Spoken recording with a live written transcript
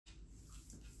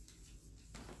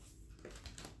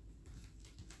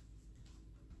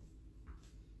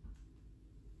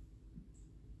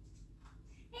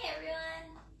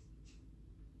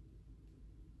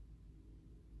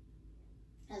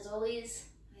always,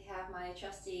 I have my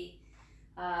trusty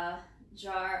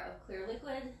jar of clear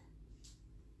liquid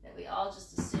that we all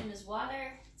just assume is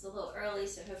water. It's a little early,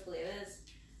 so hopefully it is.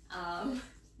 And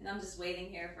I'm just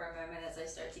waiting here for a moment as I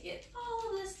start to get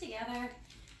all of this together,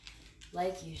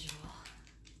 like usual.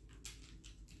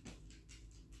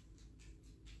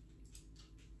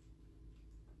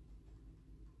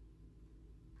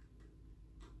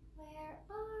 Where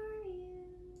are you,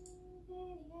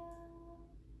 video?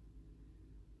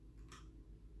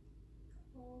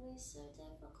 Always so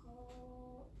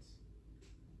difficult.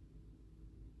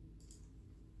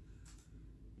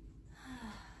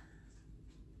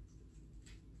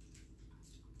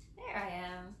 There I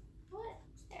am. What?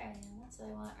 There I am. That's what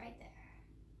I want right there.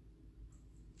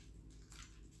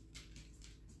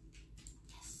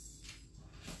 Yes.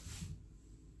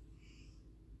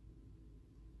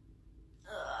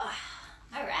 Ugh.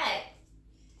 All right.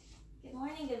 Good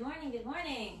morning, good morning, good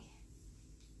morning.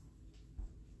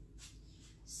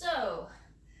 So,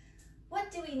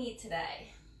 what do we need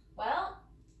today? Well,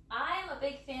 I'm a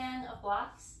big fan of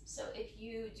blocks, so if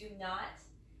you do not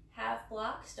have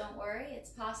blocks, don't worry. It's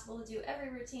possible to do every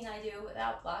routine I do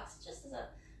without blocks. It just is a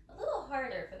little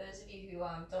harder for those of you who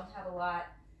don't have a lot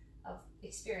of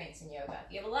experience in yoga.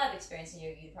 If you have a lot of experience in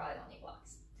yoga, you probably don't need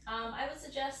blocks. I would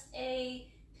suggest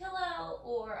a pillow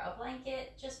or a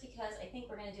blanket, just because I think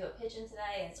we're going to do a pigeon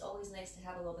today, and it's always nice to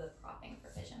have a little bit of propping for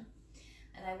pigeon.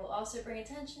 And I will also bring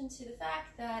attention to the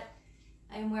fact that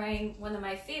I'm wearing one of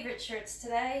my favorite shirts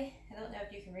today. I don't know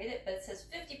if you can read it, but it says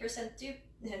 50%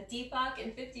 Deepak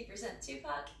and 50%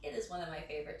 Tupac. It is one of my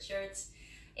favorite shirts.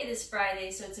 It is Friday,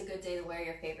 so it's a good day to wear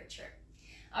your favorite shirt.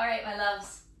 All right, my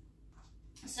loves.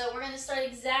 So we're going to start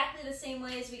exactly the same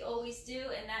way as we always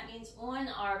do, and that means on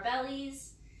our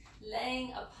bellies,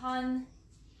 laying upon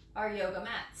our yoga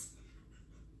mats.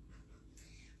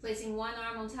 Placing one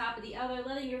arm on top of the other,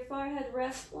 letting your forehead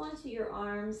rest onto your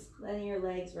arms, letting your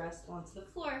legs rest onto the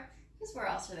floor, because where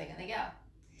else are they going to go?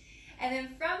 And then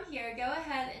from here, go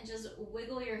ahead and just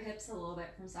wiggle your hips a little bit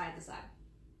from side to side.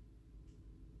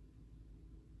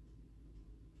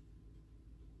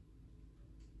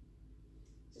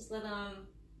 Just let them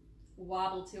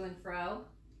wobble to and fro,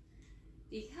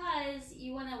 because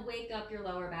you want to wake up your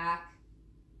lower back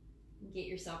and get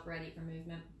yourself ready for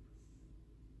movement.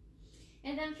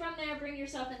 And then from there, bring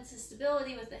yourself into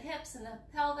stability with the hips and the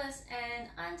pelvis, and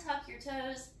untuck your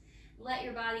toes. Let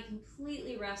your body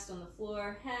completely rest on the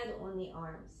floor, head on the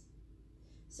arms.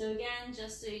 So again,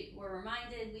 just so we're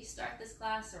reminded, we start this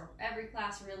class, or every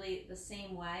class really, the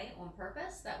same way on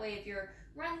purpose. That way, if you're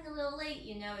running a little late,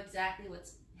 you know exactly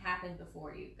what's happened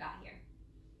before you got here.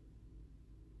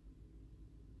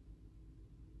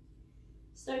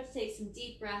 Start to take some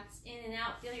deep breaths in and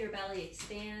out. Feel your belly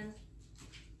expand.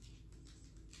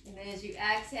 And then as you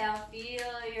exhale,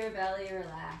 feel your belly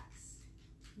relax.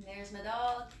 And there's my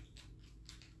dog.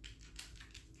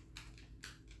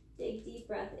 Big deep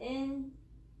breath in,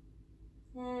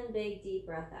 and big deep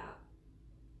breath out.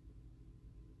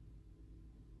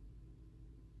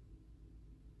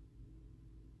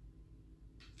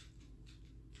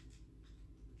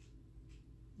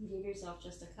 And give yourself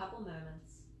just a couple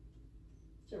moments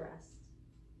to rest.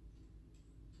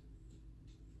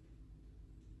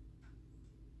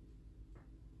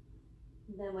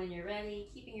 Then when you're ready,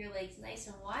 keeping your legs nice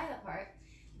and wide apart,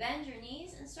 bend your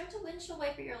knees and start to windshield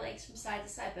wiper your legs from side to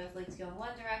side. Both legs go in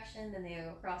one direction, then they go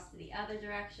across to the other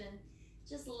direction.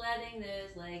 Just letting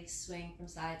those legs swing from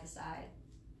side to side.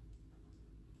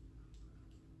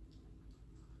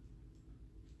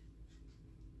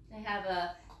 I have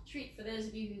a treat for those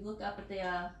of you who look up at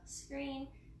the screen.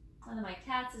 One of my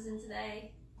cats is in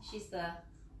today. She's the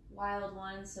wild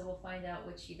one, so we'll find out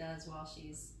what she does while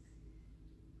she's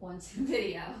on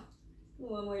video.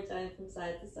 One more time from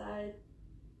side to side.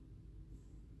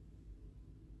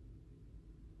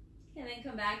 And then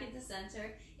come back into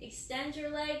center. Extend your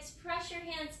legs, press your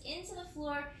hands into the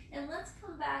floor, and let's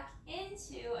come back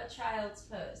into a child's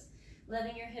pose.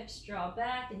 Letting your hips draw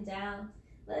back and down,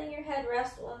 letting your head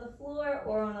rest on the floor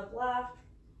or on a block.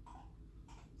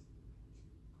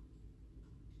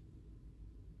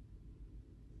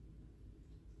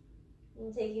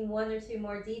 And taking one or two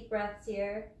more deep breaths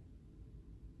here.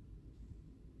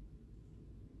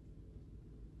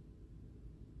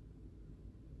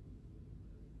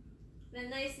 Then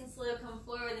nice and slow, come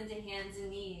forward into hands and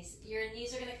knees. Your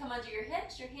knees are going to come under your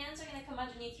hips, your hands are going to come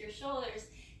underneath your shoulders,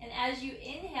 and as you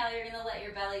inhale, you're going to let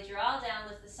your belly draw down,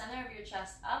 lift the center of your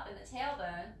chest up in the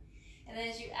tailbone, and then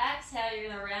as you exhale, you're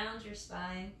going to round your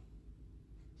spine.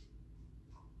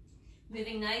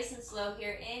 Moving nice and slow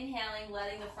here, inhaling,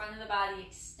 letting the front of the body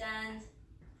extend.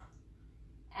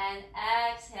 And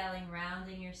exhaling,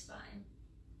 rounding your spine.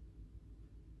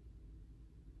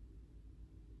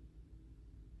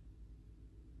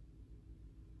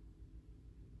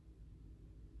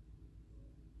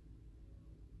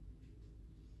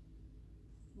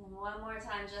 And one more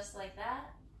time, just like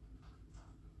that.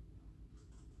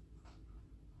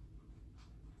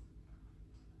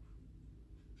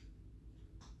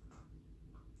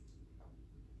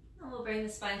 And we'll bring the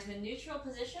spine to a neutral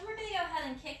position. We're going to go ahead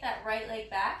and kick that right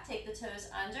leg back. Take the toes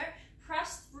under.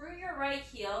 Press through your right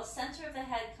heel. Center of the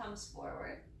head comes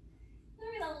forward. Then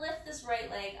we're going to lift this right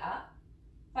leg up.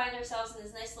 Find ourselves in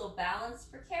this nice little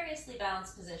balanced, precariously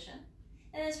balanced position.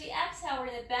 And as we exhale, we're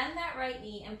going to bend that right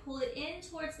knee and pull it in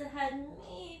towards the head,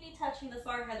 maybe touching the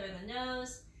forehead or the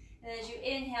nose. And as you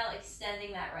inhale,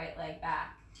 extending that right leg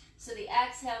back. So the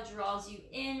exhale draws you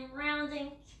in,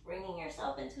 rounding, bringing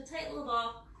yourself into a tight little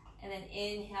ball. And then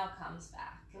inhale comes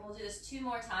back. And we'll do this 2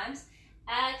 more times.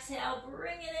 Exhale,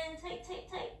 bring it in, tight, tight,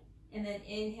 tight. And then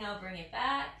inhale, bring it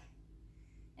back.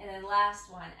 And then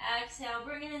last one. Exhale,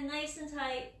 bring it in nice and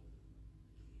tight.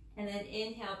 And then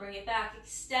inhale, bring it back.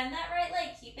 Extend that right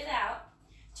leg, keep it out.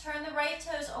 Turn the right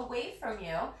toes away from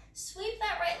you. Sweep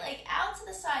that right leg out to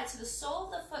the side so the sole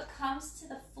of the foot comes to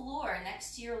the floor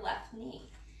next to your left knee.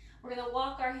 We're going to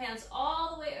walk our hands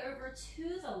all the way over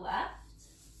to the left.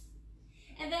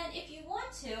 And then if you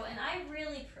want to, and I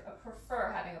really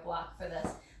prefer having a block for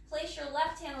this, place your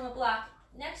left hand on the block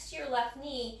next to your left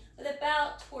knee with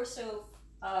about torso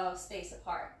space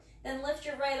apart. Then lift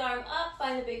your right arm up,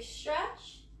 find a big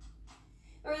stretch.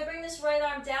 We're going to bring this right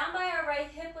arm down by our right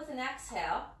hip with an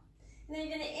exhale. And then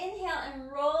you're going to inhale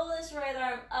and roll this right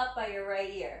arm up by your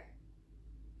right ear.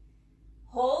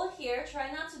 Hold here.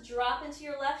 Try not to drop into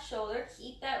your left shoulder.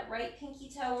 Keep that right pinky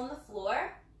toe on the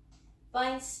floor.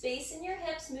 Find space in your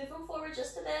hips. Move them forward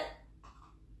just a bit.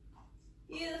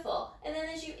 Beautiful. And then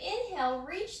as you inhale,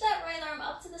 reach that right arm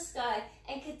up to the sky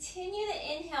and continue to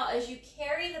inhale as you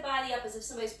carry the body up as if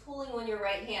somebody's pulling on your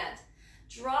right hand.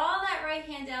 Draw that right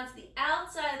hand down to the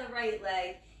outside of the right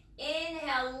leg.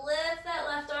 Inhale, lift that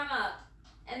left arm up.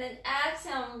 And then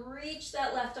exhale and reach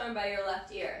that left arm by your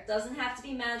left ear. It doesn't have to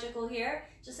be magical here.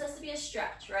 It just has to be a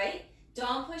stretch, right?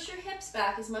 Don't push your hips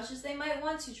back as much as they might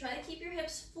want to. Try to keep your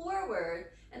hips forward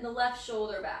and the left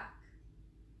shoulder back.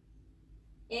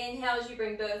 Inhale as you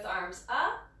bring both arms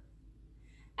up.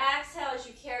 Exhale as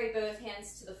you carry both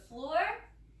hands to the floor.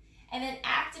 And then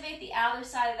activate the outer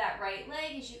side of that right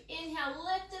leg. As you inhale,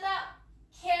 lift it up,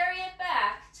 carry it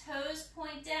back, toes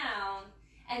point down.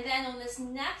 And then on this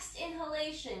next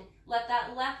inhalation, let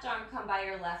that left arm come by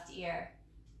your left ear.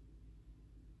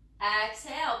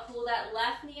 Exhale, pull that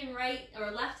left knee and right,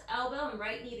 or left elbow and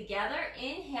right knee together.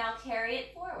 Inhale, carry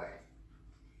it forward.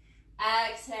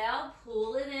 Exhale,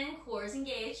 pull it in, cores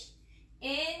engaged.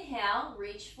 Inhale,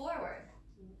 reach forward.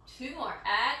 2 more.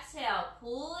 Exhale,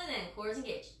 pull it in, cores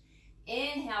engaged.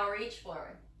 Inhale, reach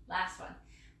forward. Last one.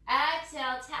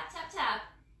 Exhale, tap, tap, tap.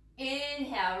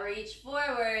 Inhale, reach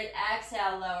forward.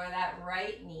 Exhale, lower that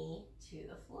right knee to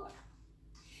the floor.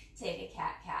 Take a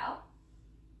cat-cow.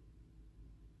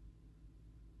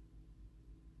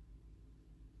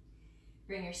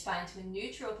 Bring your spine to a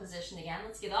neutral position again.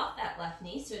 Let's get off that left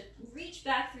knee. So reach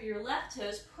back through your left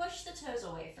toes. Push the toes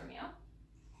away from you.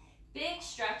 Big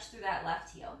stretch through that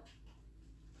left heel.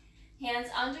 Hands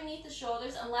underneath the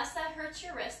shoulders. Unless that hurts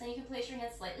your wrist, then you can place your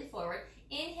hands slightly forward.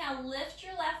 Inhale, lift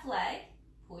your left leg.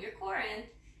 Pull your core in.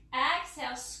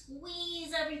 Exhale,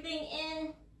 squeeze everything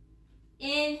in.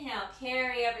 Inhale,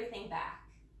 carry everything back.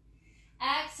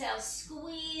 Exhale,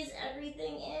 squeeze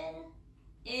everything in.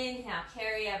 Inhale,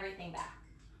 carry everything back.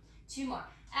 2 more.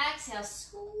 Exhale,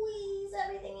 squeeze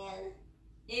everything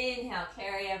in. Inhale,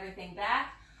 carry everything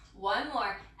back. 1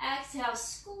 more. Exhale,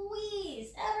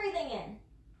 squeeze everything in.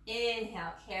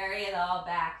 Inhale, carry it all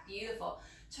back. Beautiful.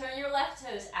 Turn your left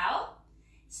toes out.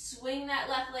 Swing that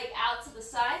left leg out to the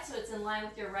side so it's in line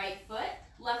with your right foot.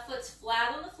 Left foot's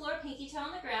flat on the floor, pinky toe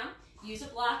on the ground. Use a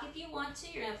block if you want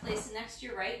to. You're going to place it next to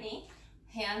your right knee.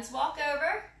 Hands walk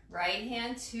over. Right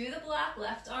hand to the block,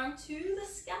 left arm to the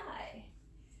sky.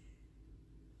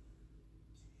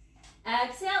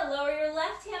 Exhale, lower your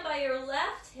left hand by your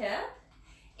left hip.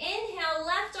 Inhale,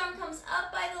 left arm comes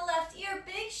up by the left ear.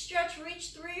 Big stretch,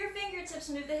 reach through your fingertips,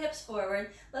 move the hips forward.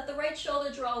 Let the right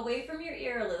shoulder draw away from your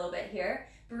ear a little bit here.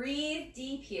 Breathe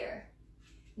deep here.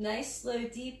 Nice, slow,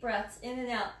 deep breaths in and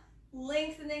out.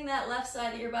 Lengthening that left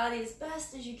side of your body as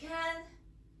best as you can.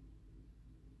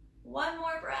 1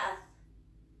 more breath.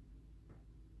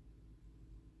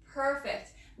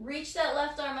 Perfect. Reach that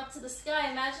left arm up to the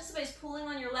sky. Imagine somebody's pulling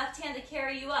on your left hand to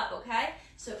carry you up, okay?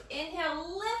 So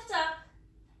inhale, lift up.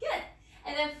 Good.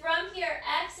 And then from here,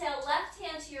 exhale, left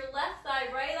hand to your left thigh,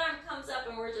 right arm comes up,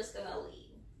 and we're just gonna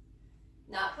lean.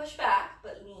 Not push back,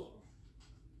 but lean.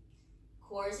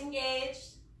 Core is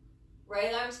engaged.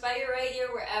 Right arm's by your right ear,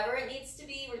 wherever it needs to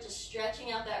be. We're just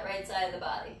stretching out that right side of the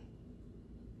body.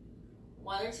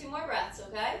 1 or 2 more breaths,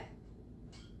 okay?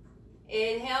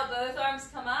 Inhale, both arms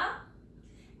come up.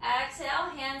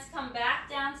 Exhale, hands come back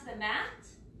down to the mat.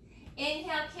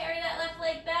 Inhale, carry that left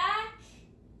leg back.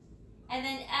 And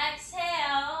then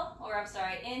exhale,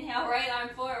 inhale, right arm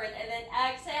forward. And then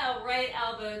exhale, right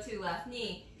elbow to left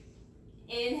knee.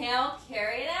 Inhale,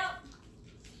 carry it out.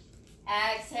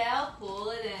 Exhale, pull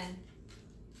it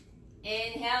in.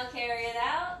 Inhale, carry it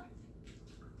out.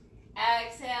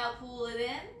 Exhale, pull it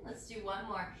in. Let's do one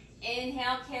more.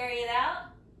 Inhale, carry it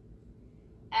out.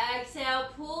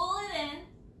 Exhale, pull it in.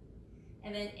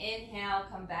 And then inhale,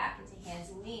 come back into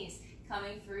hands and knees.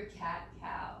 Coming through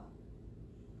cat-cow.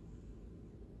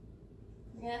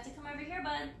 You're gonna have to come over here,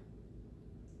 bud.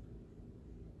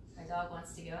 My dog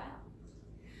wants to go out.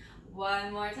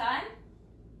 One more time.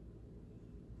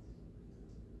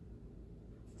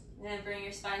 And then bring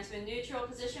your spine to a neutral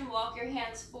position. Walk your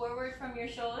hands forward from your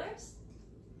shoulders.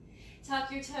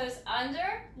 Tuck your toes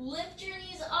under. Lift your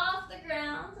knees off the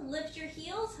ground. Lift your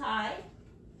heels high.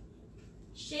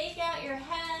 Shake out your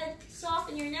head.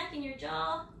 Soften your neck and your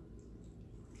jaw.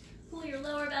 Pull your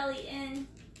lower belly in.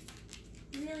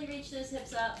 Really reach those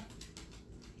hips up.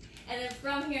 And then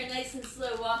from here, nice and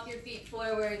slow, walk your feet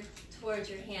forward towards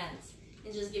your hands.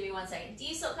 And just give me 1 second.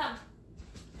 Diesel, come.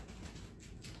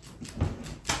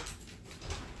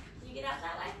 Can you get out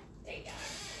that way? There you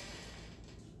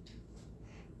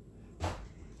go.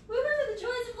 Woohoo, the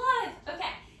joys of life.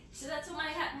 Okay, so that's what my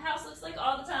house looks like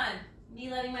all the time.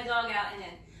 Me letting my dog out and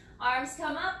in. Arms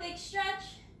come up, big stretch.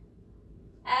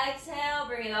 Exhale,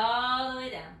 bring it all the way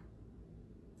down.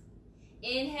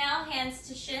 Inhale, hands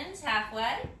to shins,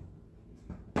 halfway.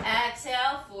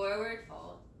 Exhale, forward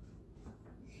fold.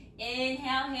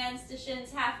 Inhale, hands to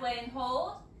shins, halfway, and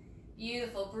hold.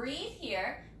 Beautiful. Breathe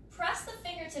here. Press the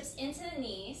fingertips into the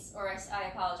knees, or I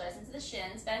apologize, into the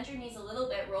shins. Bend your knees a little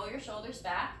bit, roll your shoulders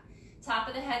back. Top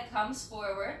of the head comes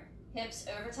forward. Hips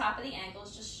over top of the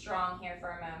ankles, just strong here for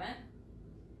a moment.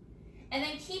 And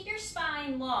then keep your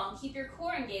spine long, keep your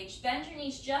core engaged. Bend your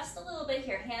knees just a little bit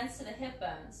here, hands to the hip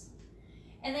bones.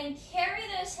 And then carry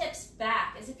those hips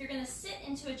back as if you're gonna sit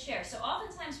into a chair. So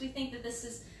oftentimes we think that this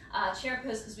is a chair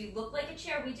pose because we look like a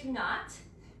chair. We do not.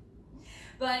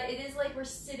 But it is like we're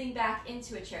sitting back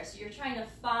into a chair. So you're trying to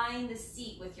find the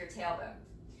seat with your tailbone.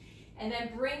 And then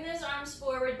bring those arms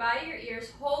forward by your ears.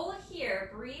 Hold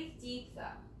here. Breathe deep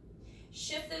though.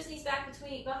 Shift those knees back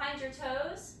behind your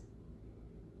toes.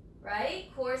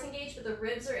 Right? Core is engaged, but the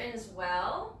ribs are in as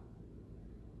well.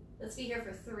 Let's be here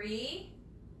for 3,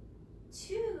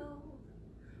 2,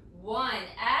 1.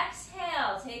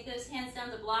 Exhale. Take those hands down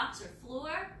to blocks or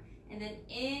floor. And then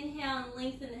inhale and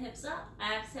lengthen the hips up.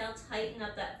 Exhale, tighten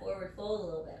up that forward fold a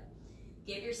little bit.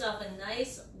 Give yourself a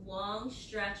nice long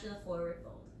stretch in the forward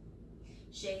fold.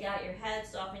 Shake out your head,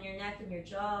 soften your neck and your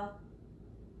jaw.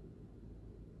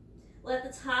 Let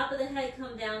the top of the head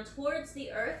come down towards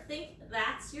the earth. Think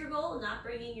that's your goal, not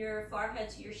bringing your forehead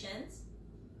to your shins.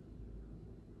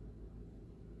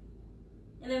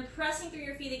 And then pressing through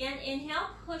your feet again. Inhale,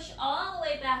 push all the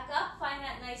way back up. Find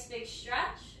that nice big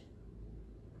stretch.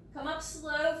 Come up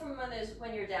slow from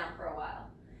when you're down for a while.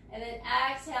 And then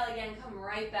exhale again, come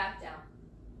right back down.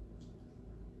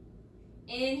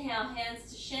 Inhale,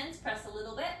 hands to shins, press a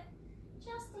little bit.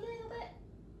 Just a little bit.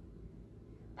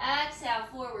 Exhale,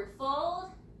 forward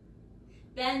fold.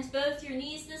 Bend both your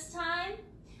knees this time.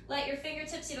 Let your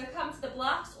fingertips either come to the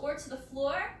blocks or to the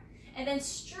floor. And then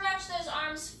stretch those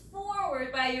arms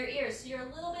forward by your ears. So you're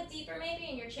a little bit deeper maybe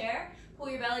in your chair. Pull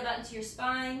your belly button to your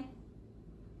spine.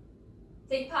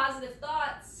 Think positive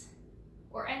thoughts,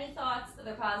 or any thoughts that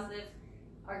are positive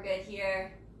are good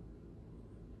here.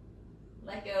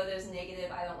 Let go of those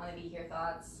negative, I don't want to be here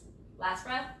thoughts. Last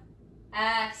breath.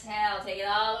 Exhale, take it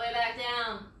all the way back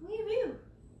down. Woo woo.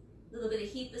 A little bit of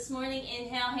heat this morning.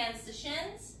 Inhale, hands to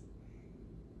shins.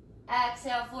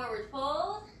 Exhale, forward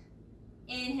fold.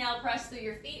 Inhale, press through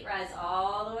your feet, rise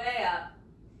all the way up.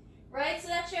 Right, so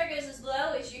that chair goes as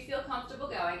low as you feel comfortable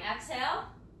going. Exhale.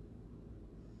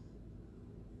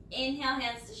 Inhale,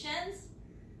 hands to shins.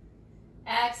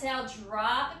 Exhale,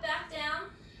 drop it back down.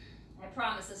 I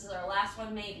promise this is our last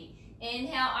one maybe.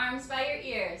 Inhale, arms by your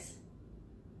ears.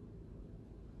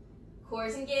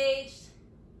 Core's engaged.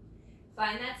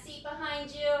 Find that seat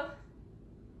behind you.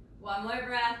 One more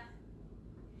breath.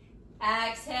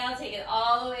 Exhale, take it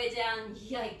all the way down.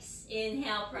 Yikes.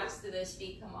 Inhale, press through those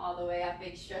feet, come all the way up.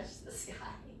 Big stretch to the sky.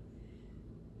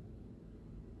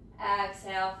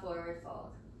 Exhale, forward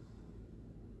fold.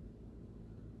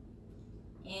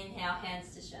 Inhale,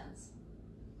 hands to shins.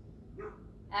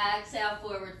 Exhale,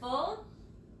 forward fold.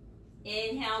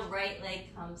 Inhale, right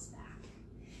leg comes back.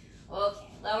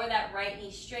 Okay, lower that right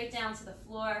knee straight down to the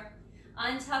floor.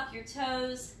 Untuck your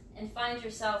toes and find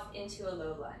yourself into a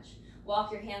low lunge.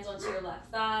 Walk your hands onto your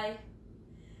left thigh.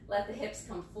 Let the hips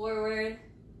come forward.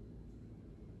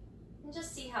 And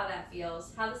just see how that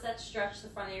feels. How does that stretch the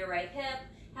front of your right hip?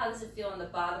 How does it feel in the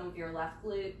bottom of your left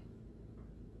glute?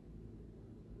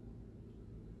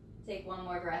 Take one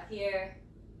more breath here.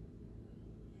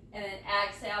 And then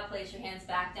exhale, place your hands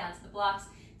back down to the blocks.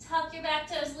 Tuck your back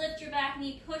toes, lift your back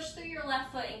knee, push through your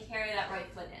left foot and carry that right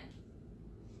foot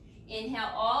in.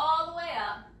 Inhale all the way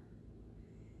up.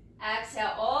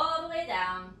 Exhale all the way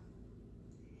down.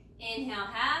 Inhale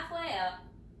halfway up.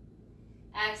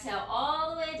 Exhale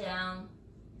all the way down.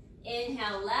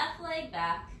 Inhale, left leg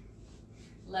back.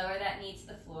 Lower that knee to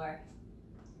the floor.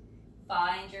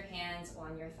 Find your hands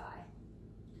on your thigh.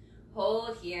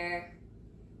 Hold here.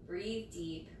 Breathe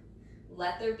deep.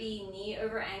 Let there be knee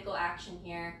over ankle action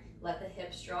here. Let the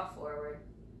hips draw forward.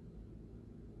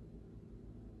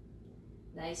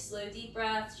 Nice slow deep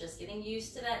breaths, just getting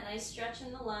used to that nice stretch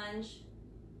in the lunge.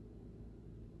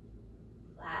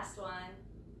 Last one.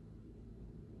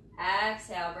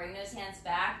 Exhale, bring those hands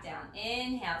back down.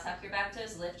 Inhale, tuck your back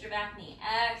toes, lift your back knee.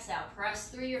 Exhale, press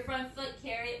through your front foot,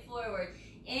 carry it forward.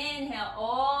 Inhale,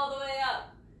 all the way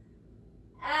up.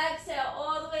 Exhale,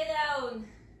 all the way down.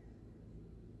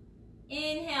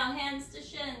 Inhale, hands to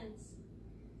shins.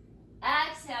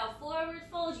 Exhale, forward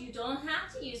fold. You don't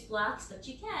have to use blocks, but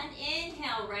you can.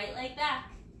 Inhale, right leg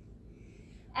back.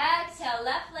 Exhale,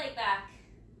 left leg back.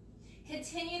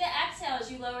 Continue to exhale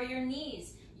as you lower your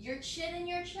knees, your chin and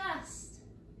your chest.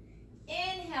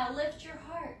 Inhale, lift your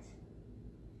heart.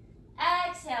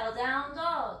 Exhale, down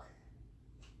dog.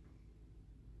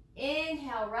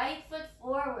 Inhale, right foot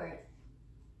forward.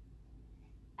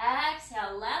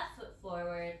 Exhale, left foot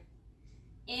forward.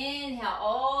 Inhale,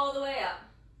 all the way up.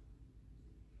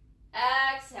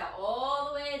 Exhale, all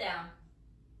the way down.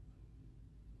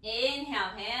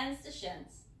 Inhale, hands to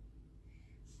shins.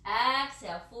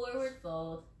 Exhale, forward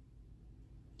fold.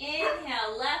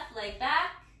 Inhale, left leg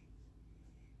back.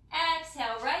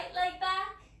 Exhale, right leg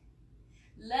back.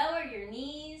 Lower your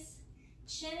knees,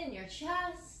 chin in your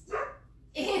chest.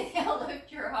 Inhale,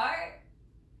 lift your heart.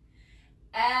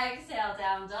 Exhale,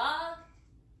 down dog.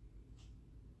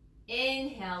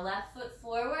 Inhale, left foot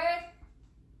forward.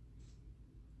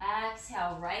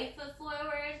 Exhale, right foot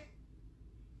forward.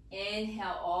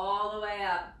 Inhale, all the way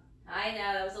up. I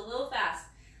know, that was a little fast.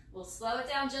 We'll slow it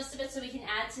down just a bit so we can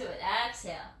add to it.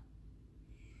 Exhale.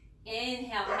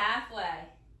 Inhale, halfway.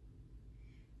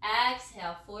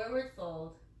 Exhale, forward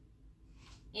fold.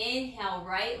 Inhale,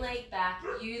 right leg back.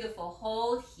 Beautiful.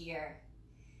 Hold here.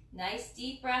 Nice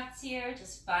deep breaths here.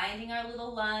 Just finding our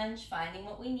little lunge, finding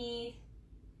what we need.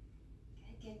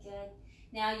 Good, good, good.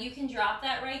 Now you can drop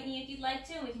that right knee if you'd like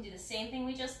to, and we can do the same thing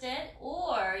we just did,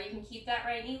 or you can keep that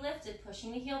right knee lifted,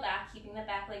 pushing the heel back, keeping the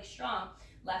back leg strong.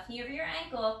 Left knee over your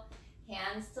ankle,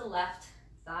 hands to left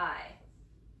thigh.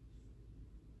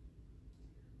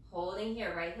 Holding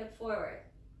here, right hip forward.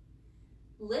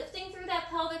 Lifting through that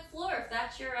pelvic floor if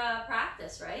that's your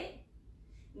practice, right?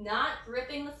 Not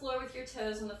gripping the floor with your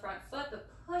toes on the front foot, but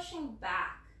pushing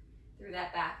back through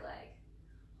that back leg.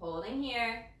 Holding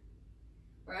here.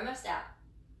 We're almost out.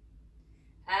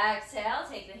 Exhale,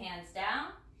 take the hands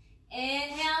down.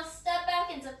 Inhale, step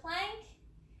back into plank.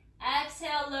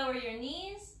 Exhale, lower your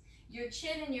knees, your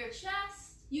chin and your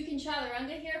chest. You can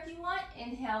chaturanga here if you want.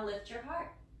 Inhale, lift your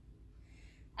heart.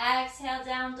 Exhale,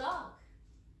 down dog.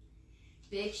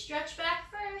 Big stretch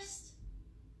back first.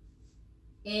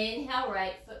 Inhale,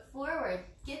 right foot forward.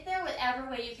 Get there whatever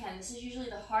way you can. This is usually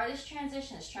the hardest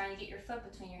transition, is trying to get your foot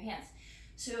between your hands.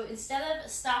 So instead of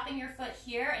stopping your foot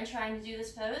here and trying to do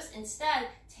this pose, instead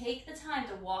take the time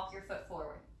to walk your foot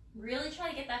forward. Really try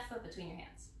to get that foot between your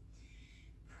hands.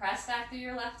 Press back through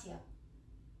your left heel.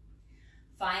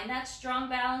 Find that strong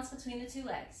balance between the two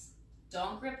legs.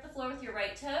 Don't grip the floor with your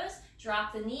right toes.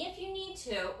 Drop the knee if you need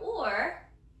to, or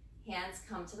hands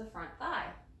come to the front thigh.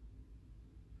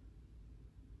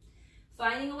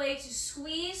 Finding a way to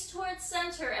squeeze towards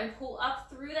center and pull up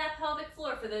through that pelvic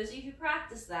floor. For those of you who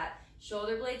practice that,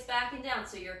 shoulder blades back and down,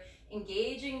 so you're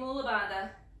engaging Mula Bandha.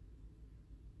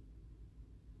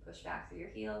 Push back through your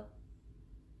heel.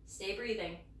 Stay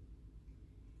breathing.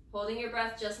 Holding your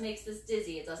breath just makes this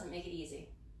dizzy. It doesn't make it easy.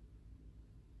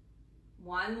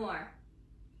 One more.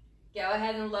 Go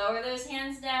ahead and lower those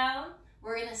hands down.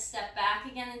 We're going to step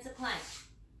back again into plank.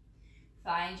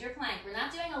 Find your plank. We're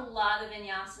not doing a lot of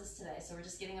vinyasas today, so we're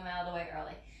just getting them out of the way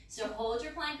early. So hold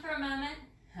your plank for a moment.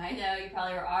 I know you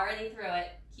probably were already through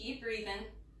it. Keep breathing.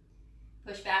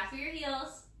 Push back through your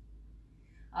heels.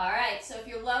 All right, so if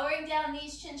you're lowering down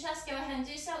knees, chin, chest, go ahead and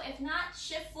do so. If not,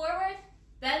 shift forward,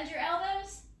 bend your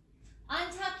elbows,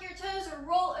 untuck your toes or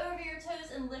roll over your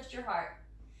toes and lift your heart.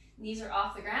 Knees are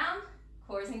off the ground,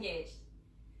 core is engaged.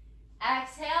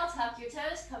 Exhale, tuck your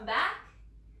toes, come back.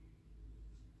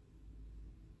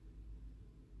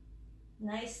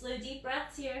 Nice, slow, deep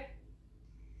breaths here.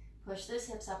 Push those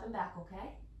hips up and back,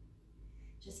 okay?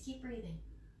 Just keep breathing.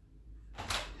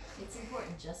 It's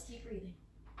important, just keep breathing.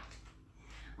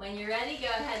 When you're ready, go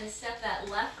ahead and step that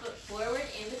left foot forward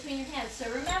in between your hands. So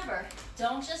remember,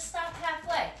 don't just stop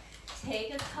halfway.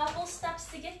 Take a couple steps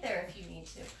to get there if you need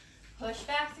to. Push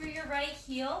back through your right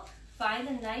heel. Find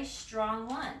a nice strong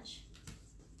lunge.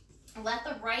 Let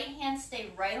the right hand stay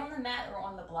right on the mat or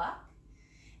on the block.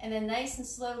 And then nice and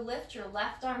slow, lift your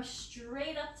left arm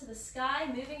straight up to the sky,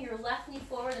 moving your left knee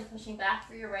forward and pushing back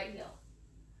through your right heel.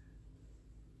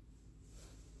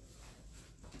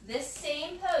 This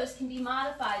same pose can be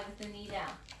modified with the knee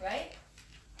down, right?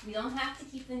 We don't have to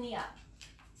keep the knee up.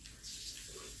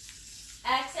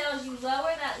 Exhale as you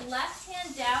lower that left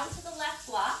hand down to the left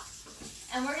block,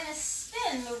 and we're gonna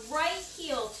spin the right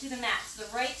heel to the mat, so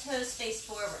the right toes face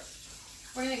forward.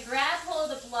 We're gonna grab hold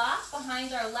of the block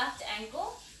behind our left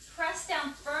ankle, press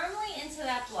down firmly into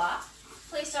that block,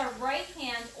 place our right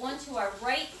hand onto our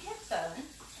right hip bone,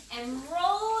 and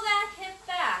roll that hip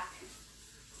back.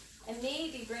 And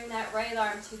maybe bring that right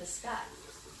arm to the sky.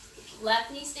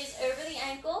 Left knee stays over the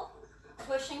ankle,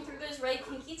 pushing through those right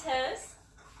pinky toes.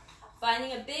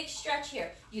 Finding a big stretch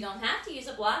here. You don't have to use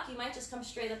a block. You might just come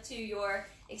straight up to your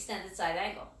extended side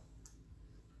angle.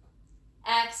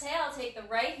 Exhale, take the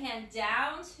right hand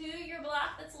down to your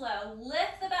block that's low.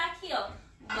 Lift the back heel.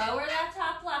 Lower that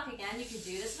top block again. You can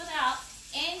do this without.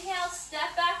 Inhale,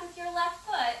 step back with your left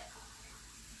foot.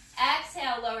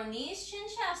 Exhale, lower knees, chin,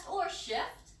 chest, or shift.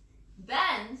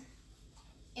 Bend,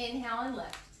 inhale and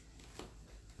lift.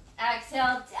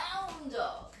 Exhale, down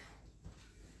dog.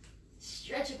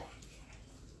 Stretch it back.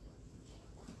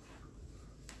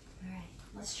 All right,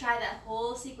 let's try that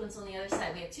whole sequence on the other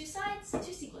side. We have two sides,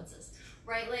 two sequences.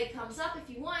 Right leg comes up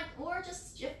if you want, or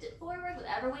just shift it forward,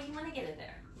 whatever way you want to get it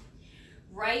there.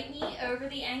 Right knee over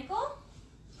the ankle,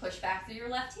 push back through your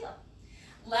left heel.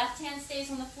 Left hand stays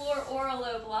on the floor or a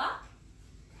low block.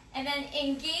 And then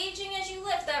engaging as you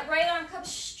lift, that right arm comes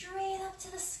straight up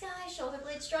to the sky. Shoulder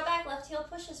blades draw back, left heel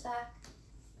pushes back.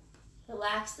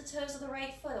 Relax the toes of the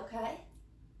right foot, okay?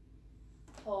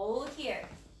 Hold here.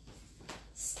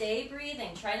 Stay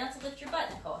breathing. Try not to lift your butt,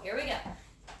 Nicole. Here we go.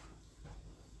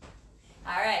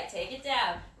 All right, take it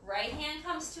down. Right hand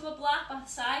comes to a block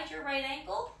beside your right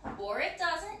ankle, or it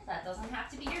doesn't. That doesn't have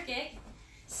to be your gig.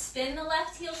 Spin the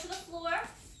left heel to the floor.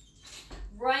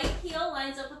 Right heel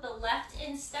lines up with the left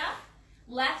instep.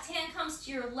 Left hand comes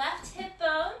to your left hip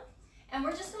bone. And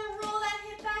we're just going to roll that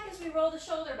hip back as we roll the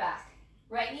shoulder back.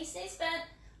 Right knee stays bent.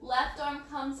 Left arm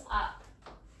comes up.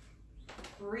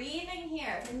 Breathing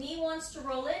here. The knee wants to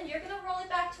roll in. You're going to roll it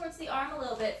back towards the arm a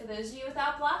little bit. For those of you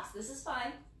without blocks, this is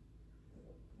fine.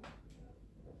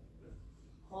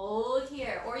 Hold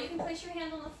here. Or you can place your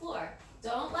hand on the floor.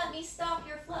 Don't let me stop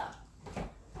your flow.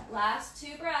 Last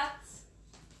 2 breaths.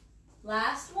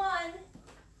 Last one.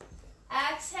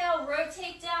 Exhale,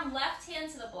 rotate down, left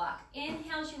hand to the block.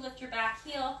 Inhale as you lift your back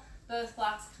heel, both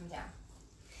blocks come down.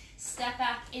 Step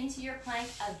back into your plank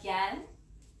again.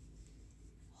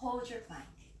 Hold your plank.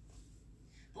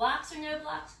 Blocks or no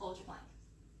blocks, hold your plank.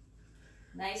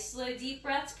 Nice, slow, deep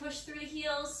breaths, push through the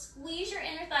heels. Squeeze your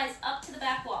inner thighs up to the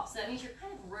back wall. So that means you're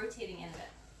kind of rotating into it.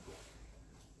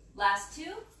 Last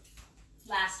 2.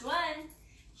 Last one.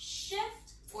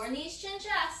 Shift, or knees, chin,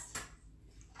 chest.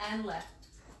 And lift.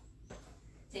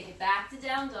 Take it back to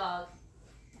down dog.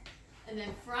 And then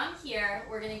from here,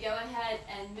 we're going to go ahead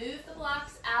and move the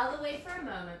blocks out of the way for a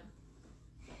moment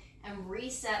and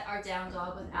reset our down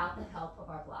dog without the help of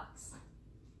our blocks.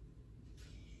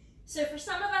 So for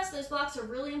some of us, those blocks are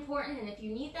really important, and if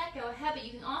you need that, go ahead, but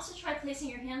you can also try placing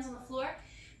your hands on the floor,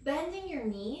 bending your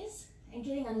knees, and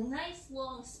getting a nice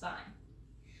long spine.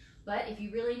 But if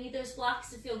you really need those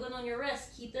blocks to feel good on your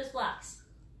wrist, keep those blocks.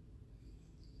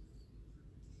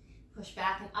 Push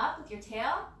back and up with your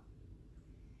tail.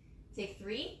 Take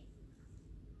 3,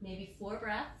 maybe 4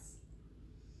 breaths.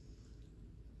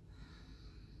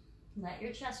 Let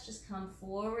your chest just come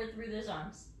forward through those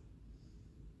arms.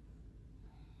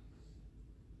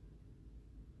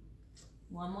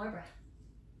 1 more breath.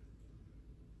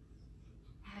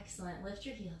 Excellent. Lift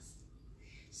your heels.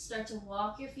 Start to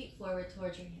walk your feet forward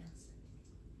towards your hands.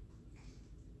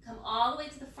 Come all the way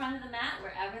to the front of the mat,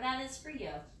 wherever that is for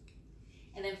you.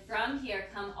 And then from here,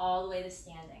 come all the way to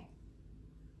standing.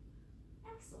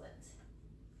 Excellent.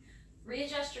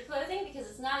 Readjust your clothing because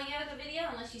it's not a yoga video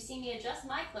unless you see me adjust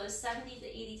my clothes 70 to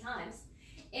 80 times.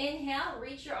 Inhale,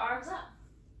 reach your arms up.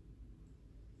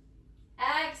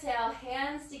 Exhale,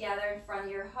 hands together in front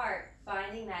of your heart,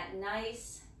 finding that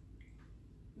nice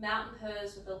mountain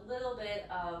pose with a little bit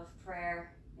of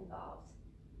prayer involved.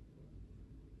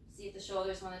 See if the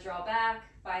shoulders want to draw back,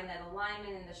 find that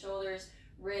alignment in the shoulders,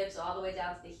 ribs all the way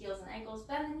down to the heels and ankles.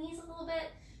 Bend the knees a little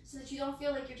bit so that you don't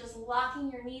feel like you're just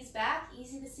locking your knees back.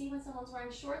 Easy to see when someone's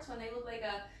wearing shorts when they look like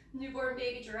a newborn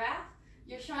baby giraffe.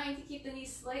 You're trying to keep the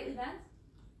knees slightly bent.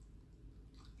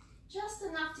 Just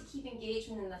enough to keep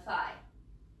engagement in the thigh.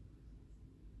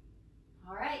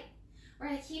 All right, we're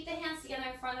going to keep the hands together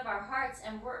in front of our hearts,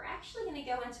 and we're actually going to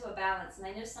go into a balance. And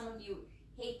I know some of you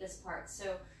hate this part,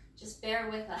 so just bear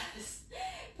with us.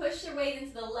 Push your weight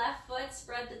into the left foot,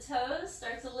 spread the toes,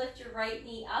 start to lift your right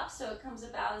knee up so it comes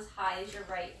about as high as your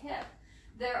right hip.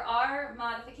 There are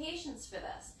modifications for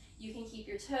this. You can keep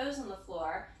your toes on the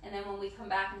floor, and then when we come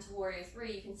back into Warrior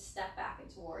 3, you can step back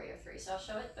into Warrior 3. So I'll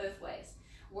show it both ways.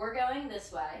 We're going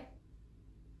this way.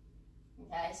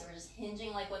 Okay, so we're just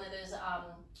hinging like one of those,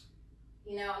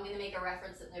 you know, I'm going to make a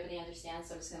reference that nobody understands,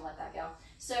 so I'm just going to let that go.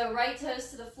 So right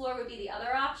toes to the floor would be the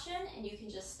other option, and you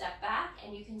can just step back,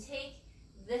 and you can take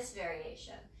this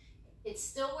variation. It's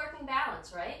still working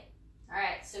balance, right? All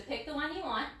right, so pick the one you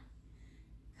want,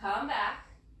 come back,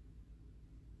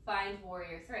 find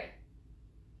Warrior 3.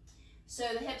 So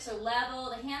the hips are level,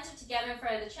 the hands are together in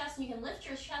front of the chest, and you can lift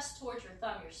your chest towards your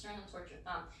thumb, your sternum towards your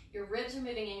thumb. Your ribs are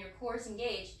moving and your core is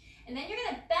engaged. And then you're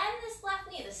going to bend this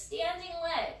left knee, the standing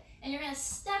leg, and you're going to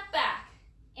step back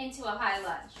into a high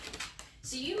lunge.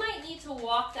 So you might need to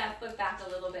walk that foot back a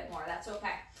little bit more. That's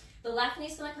okay. The left knee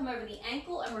is going to come over the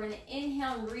ankle, and we're going to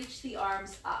inhale and reach the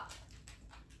arms up.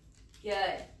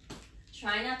 Good.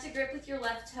 Try not to grip with your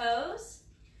left toes.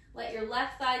 Let your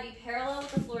left thigh be parallel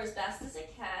with the floor as best as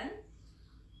it can.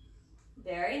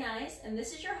 Very nice. And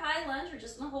this is your high lunge. We're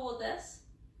just going to hold this.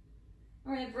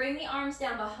 We're going to bring the arms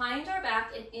down behind our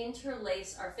back and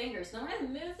interlace our fingers. Then we're going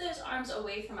to move those arms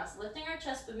away from us, lifting our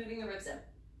chest but moving the ribs in.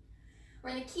 We're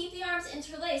going to keep the arms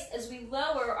interlaced as we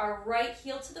lower our right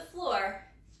heel to the floor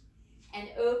and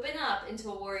open up into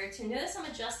a Warrior 2. Notice I'm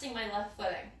adjusting my left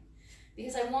footing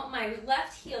because I want my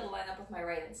left heel to line up with my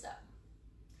right instep.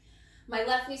 My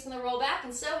left knee's going to roll back,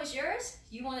 and so is yours.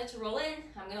 You want it to roll in.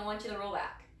 I'm going to want you to roll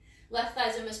back. Left thigh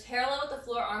is almost parallel with the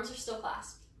floor. Arms are still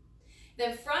clasped.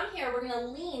 Then from here, we're going to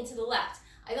lean to the left.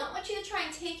 I don't want you to try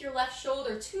and take your left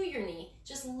shoulder to your knee.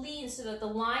 Just lean so that the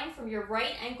line from your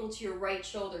right ankle to your right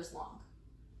shoulder is long.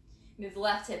 Move the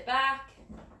left hip back.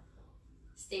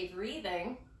 Stay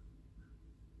breathing.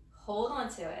 Hold on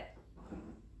to it.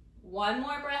 One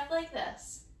more breath like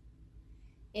this.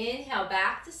 Inhale,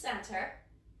 back to center.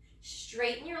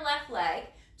 Straighten your left leg.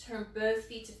 Turn both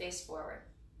feet to face forward.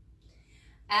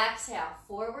 Exhale,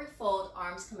 forward fold,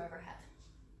 arms come overhead.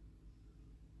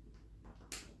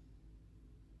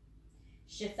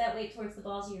 Shift that weight towards the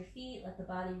balls of your feet. Let the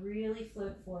body really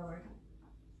float forward.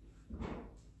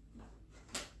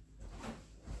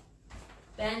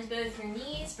 Bend both your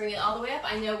knees. Bring it all the way up.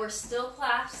 I know we're still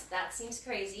clasped. That seems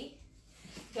crazy.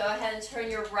 Go ahead and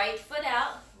turn your right foot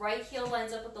out. Right heel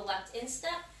lines up with the left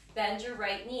instep. Bend your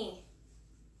right knee.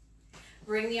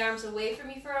 Bring the arms away from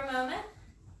you for a moment.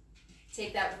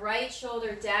 Take that right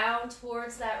shoulder down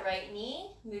towards that right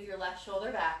knee. Move your left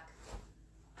shoulder back.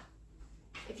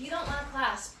 If you don't want to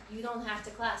clasp, you don't have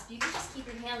to clasp. You can just keep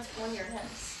your hands on your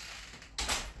hips.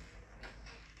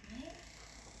 Right?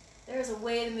 There's a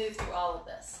way to move through all of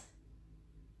this.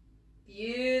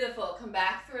 Beautiful. Come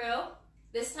back through.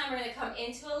 This time we're going to come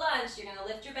into a lunge. You're going to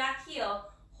lift your back heel.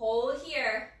 Hold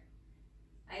here.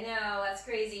 I know, that's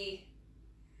crazy.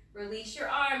 Release your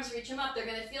arms. Reach them up. They're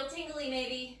going to feel tingly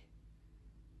maybe.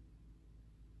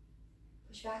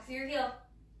 Push back through your heel.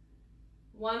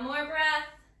 One more breath.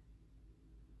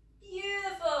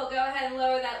 Beautiful. Go ahead and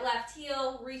lower that left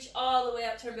heel. Reach all the way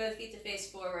up. Turn both feet to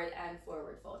face forward and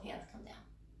forward fold. Hands come down.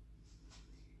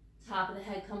 Top of the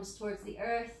head comes towards the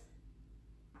earth.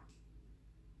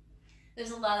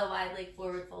 There's a lot of wide leg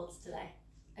forward folds today.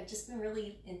 I've just been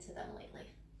really into them lately.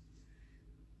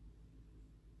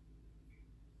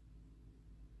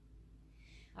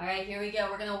 All right, here we go.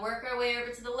 We're going to work our way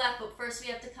over to the left, but first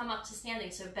we have to come up to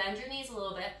standing. So bend your knees a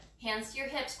little bit. Hands to your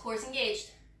hips, core's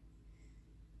engaged.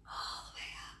 All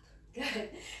the way up. Good.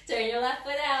 Turn your left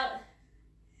foot out.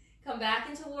 Come back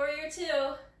into Warrior 2.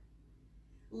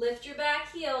 Lift your back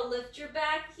heel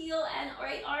and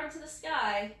right arm to the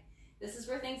sky. This is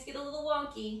where things get a little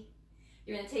wonky.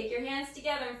 You're gonna take your hands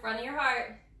together in front of your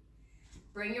heart.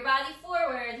 Bring your body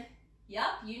forward.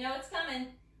 Yup, you know it's coming.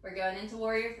 We're going into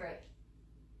warrior three.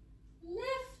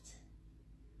 Lift.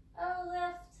 Oh,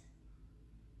 lift.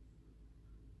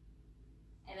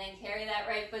 And then carry that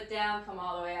right foot down, come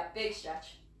all the way up. Big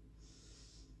stretch.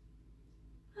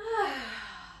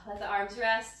 Let the arms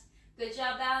rest. Good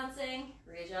job balancing.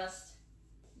 Readjust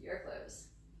your clothes.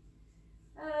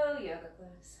 Oh, yoga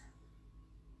clothes.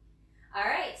 All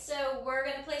right, so we're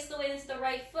gonna place the weight into the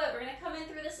right foot. We're gonna come in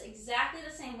through this exactly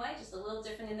the same way, just a little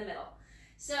different in the middle.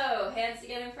 So, hands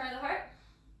together in front of the heart.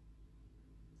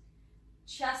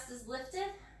 Chest is lifted.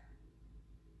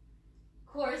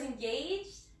 Core is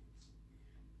engaged.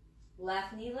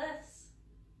 Left knee lifts.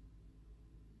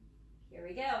 Here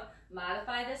we go.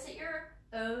 Modify this at your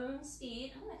own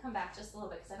speed. I'm going to come back just a little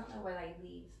bit because I don't know where I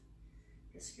leave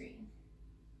the screen.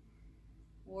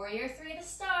 Warrior three to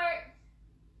start.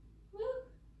 Woo.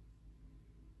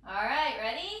 All right,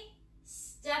 ready?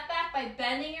 Step back by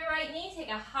bending your right knee. Take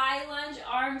a high lunge,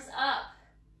 arms up.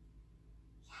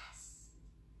 Yes.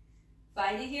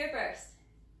 Find it here first.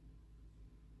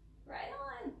 Right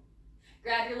on.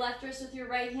 Grab your left wrist with your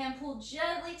right hand. Pull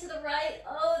gently to the right.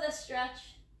 Oh, the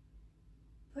stretch.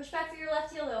 Push back through your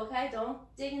left heel though, okay? Don't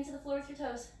dig into the floor with your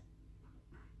toes.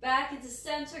 Back into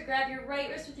center. Grab your right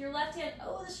wrist with your left hand.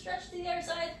 Oh, the stretch to the other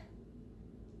side.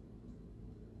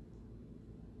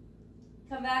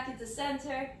 Come back into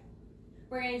center.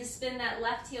 We're going to spin that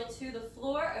left heel to the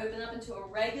floor. Open up into a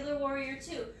regular warrior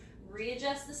two.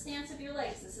 Readjust the stance of your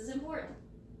legs. This is important.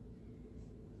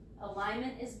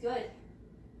 Alignment is good.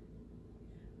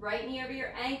 Right knee over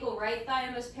your ankle, right thigh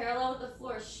almost parallel with the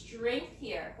floor. Strength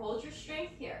here. Hold your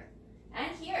strength here.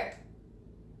 And here.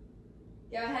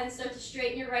 Go ahead and start to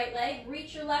straighten your right leg.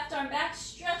 Reach your left arm back.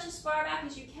 Stretch as far back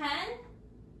as you can.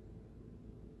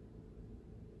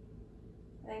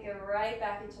 Then go right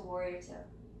back into warrior two.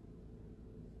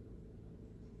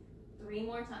 Three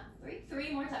more times.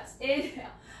 Three more times.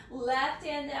 Inhale. Left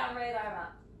hand down, right arm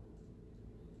up.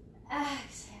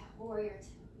 Exhale. Warrior two.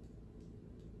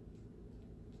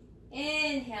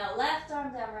 Inhale, left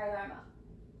arm down, right arm up.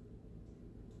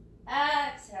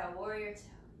 Exhale, warrior two.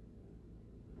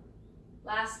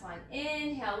 Last one.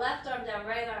 Inhale, left arm down,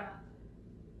 right arm up.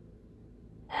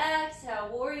 Exhale,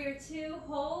 warrior two.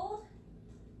 Hold.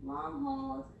 Long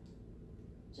hold.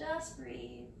 Just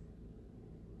breathe.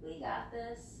 We got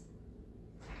this.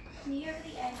 Knee over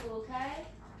the ankle, okay?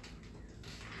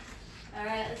 All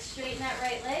right, let's straighten that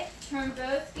right leg. Turn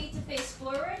both feet to face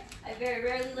forward. I very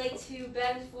rarely like to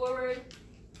bend forward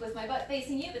with my butt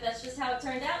facing you, but that's just how it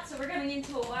turned out. So we're going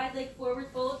into a wide leg forward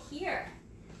fold here.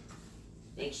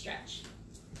 Big stretch.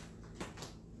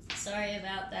 Sorry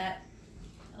about that.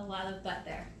 A lot of butt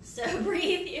there. So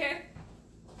breathe here.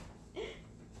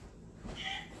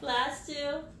 Last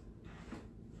two.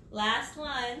 Last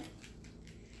one.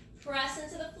 Press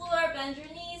into the floor, bend your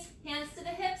knees, hands to the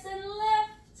hips, and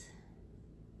lift.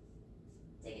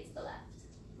 Take it to the left.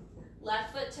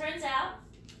 Left foot turns out.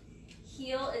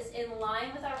 Heel is in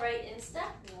line with our right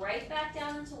instep. Right back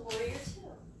down into warrior two.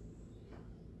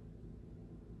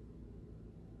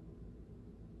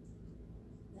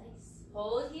 Nice.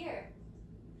 Hold here.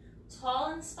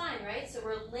 Tall in the spine, right? So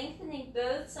we're lengthening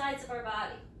both sides of our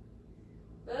body.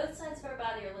 Both sides of our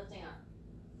body are lifting up.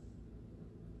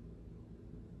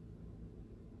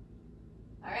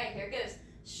 All right, here it goes.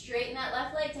 Straighten that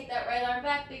left leg. Take that right arm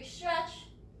back. Big stretch.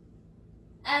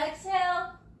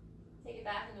 Exhale. Take it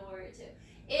back into warrior two.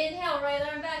 Inhale, right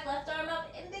arm back, left arm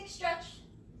up, and big stretch.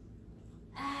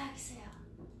 Exhale.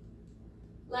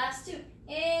 Last two.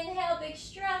 Inhale, big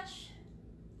stretch.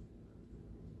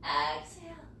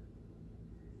 Exhale.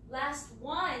 Last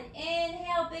one.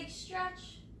 Inhale, big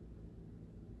stretch.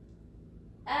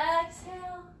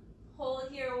 Exhale. Hold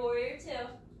here, warrior two.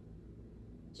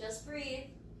 Just breathe.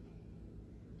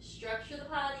 Structure the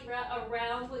body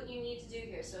around what you need to do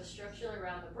here. So structure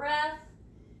around the breath.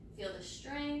 Feel the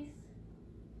strength.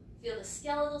 Feel the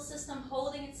skeletal system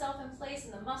holding itself in place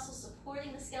and the muscles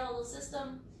supporting the skeletal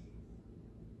system.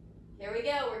 Here we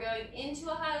go. We're going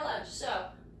into a high lunge. So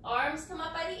arms come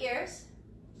up by the ears.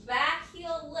 Back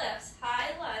heel lifts.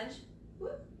 High lunge.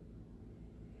 Whoop.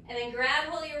 And then grab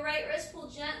hold of your right wrist. Pull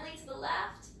gently to the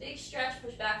left. Big stretch.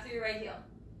 Push back through your right heel.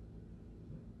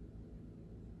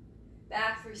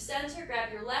 Back through center,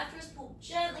 grab your left wrist, pull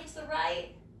gently to the right.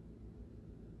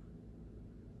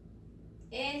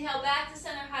 Inhale, back to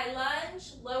center, high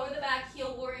lunge. Lower the back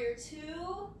heel, warrior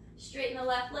two. Straighten the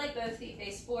left leg, both feet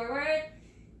face forward.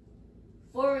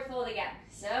 Forward fold again.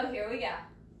 So here we go.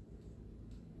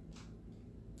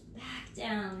 back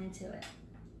down into it.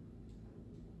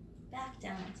 Back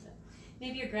down into it.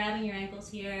 Maybe you're grabbing your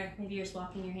ankles here. Maybe you're just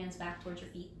walking your hands back towards your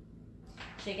feet.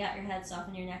 Shake out your head,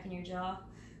 soften your neck and your jaw.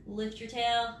 Lift your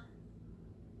tail.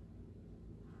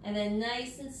 And then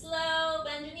nice and slow,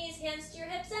 bend your knees, hands to your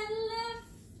hips, and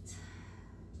lift.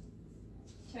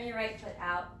 Turn your right foot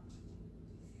out.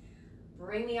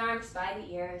 Bring the arms by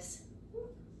the ears.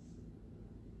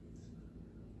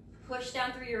 Push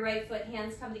down through your right foot,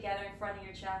 hands come together in front of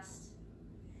your chest.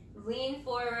 Lean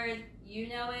forward, you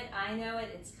know it, I know it,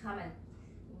 it's coming.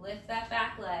 Lift that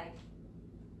back leg.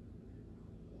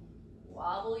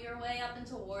 Wobble your way up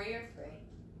into warrior three.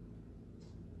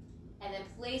 And then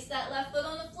place that left foot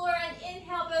on the floor and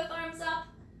inhale, both arms up.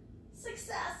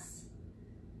 Success.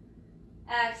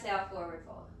 Exhale, forward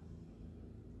fold.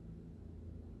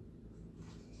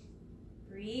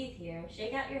 Breathe here.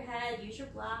 Shake out your head. Use your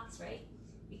blocks, right?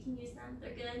 You can use them.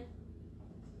 They're good.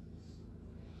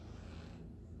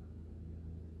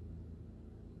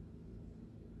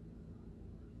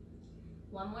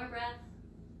 One more breath.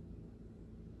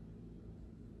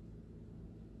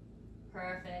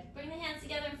 Perfect. Bring the hands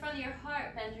together in front of your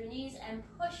heart. Bend your knees and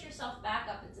push yourself back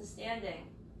up into standing.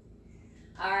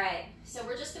 All right, so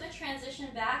we're just going to transition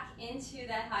back into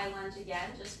that high lunge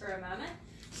again just for a moment.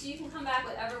 So you can come back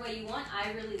whatever way you want.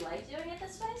 I really like doing it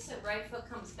this way. So right foot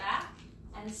comes back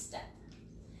and step.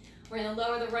 We're going to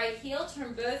lower the right heel,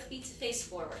 turn both feet to face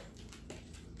forward.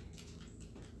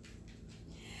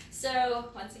 So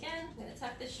once again, I'm going to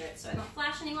tuck this shirt so I don't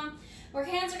flash anyone. Our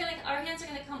hands are going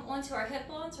to come onto our hip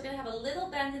bones. We're going to have a little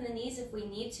bend in the knees if we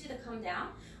need to come down.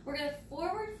 We're going to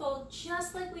forward fold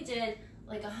just like we did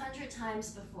like 100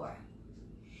 times before.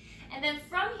 And then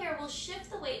from here, we'll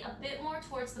shift the weight a bit more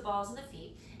towards the balls of the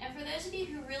feet. And for those of you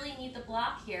who really need the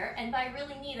block here, and by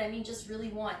really need, I mean just really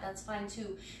want, that's fine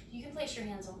too, you can place your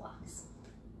hands on blocks.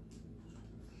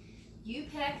 You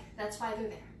pick, that's why they're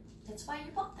there. That's why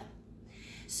you bought them.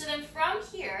 So then from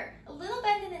here, a little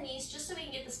bend in the knees just so we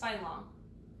can get the spine long.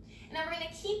 And then we're going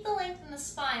to keep the length in the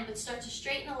spine, but start to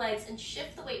straighten the legs and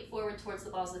shift the weight forward towards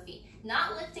the balls of the feet.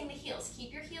 Not lifting the heels,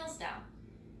 keep your heels down.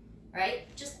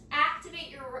 Right? Just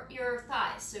activate your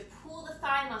thighs. So pull the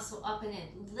thigh muscle up and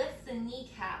in. Lift the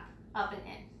kneecap up and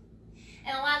in.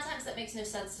 And a lot of times that makes no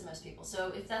sense to most people.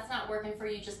 So if that's not working for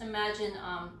you, just imagine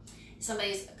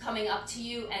somebody's coming up to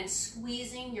you and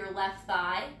squeezing your left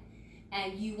thigh,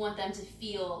 and you want them to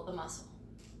feel the muscle.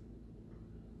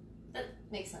 That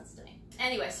makes sense to me.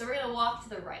 Anyway, so we're going to walk to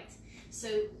the right.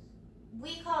 So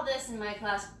we call this in my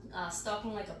class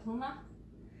stalking like a puma.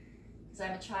 Because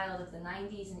I'm a child of the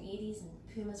 90s and 80s, and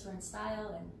pumas were in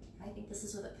style, and I think this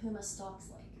is what a puma stalks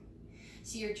like.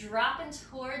 So you're dropping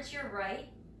towards your right,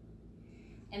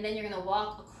 and then you're going to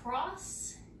walk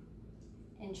across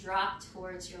and drop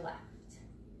towards your left.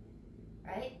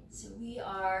 Right? So we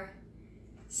are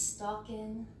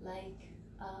stalking like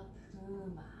a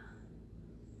puma.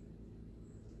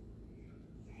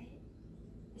 Right?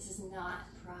 This is not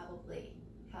probably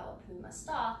how a puma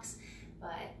stalks,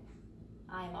 but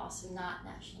I'm also not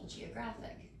National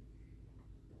Geographic.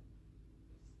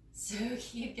 So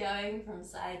keep going from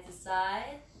side to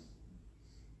side.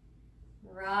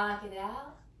 Rock it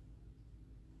out.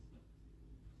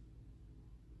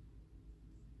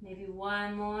 Maybe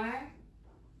one more.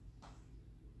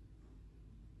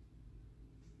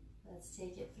 Let's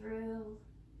take it through.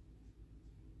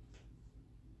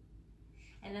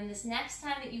 And then this next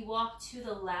time that you walk to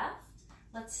the left,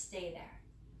 let's stay there.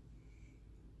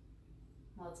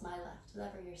 Well, it's my left,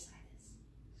 whatever your side is.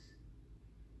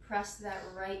 Press to that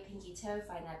right pinky toe,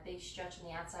 find that big stretch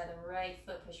on the outside of the right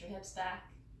foot, push your hips back.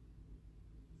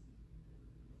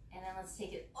 And then let's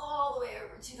take it all the way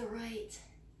over to the right.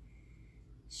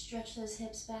 Stretch those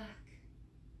hips back.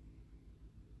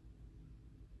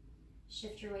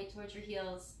 Shift your weight towards your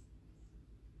heels.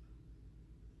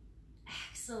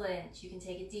 Excellent. You can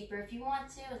take it deeper if you want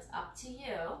to. It's up to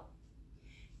you.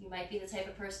 You might be the type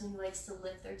of person who likes to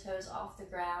lift their toes off the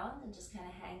ground and just kind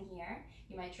of hang here.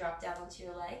 You might drop down onto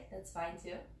your leg. That's fine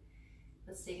too.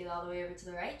 Let's take it all the way over to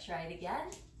the right. Try it again.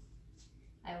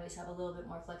 I always have a little bit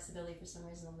more flexibility for some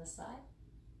reason on this side.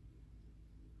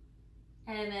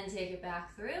 And then take it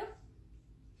back through.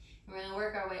 We're going to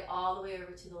work our way all the way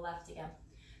over to the left again.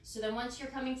 So then once you're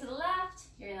coming to the left,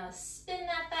 you're going to spin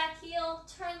that back heel,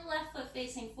 turn the left foot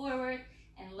facing forward,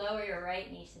 and lower your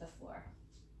right knee to the floor.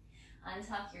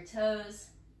 Untuck your toes,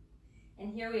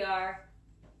 and here we are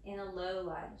in a low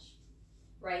lunge.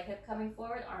 Right hip coming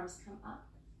forward, arms come up.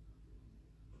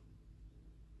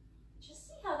 Just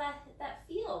see how that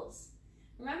feels.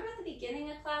 Remember at the beginning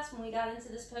of class when we got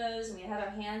into this pose and we had our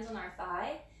hands on our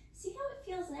thigh? See how it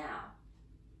feels now.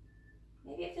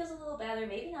 Maybe it feels a little better,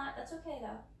 maybe not, that's okay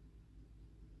though.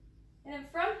 And then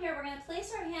from here, we're gonna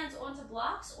place our hands onto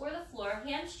blocks or the floor.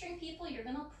 Hamstring people, you're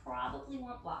gonna probably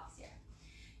want blocks here.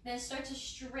 Then start to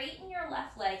straighten your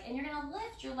left leg, and you're gonna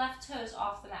lift your left toes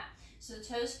off the mat. So the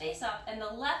toes face up, and the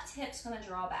left hip's gonna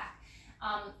draw back.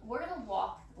 We're gonna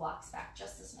walk the blocks back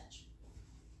just a smidge.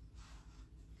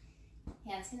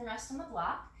 Hands can rest on the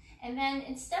block, and then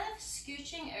instead of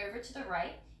scooching over to the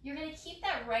right, you're gonna keep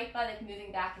that right buttock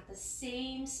moving back at the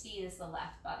same speed as the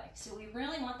left buttock. So we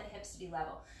really want the hips to be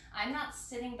level. I'm not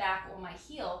sitting back on my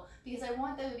heel because I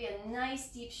want there to be a nice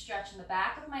deep stretch in the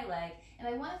back of my leg, and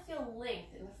I want to feel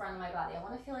length in the front of my body. I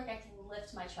want to feel like I can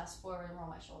lift my chest forward and roll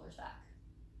my shoulders back.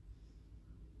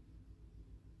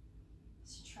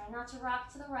 So try not to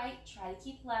rock to the right, try to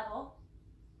keep level.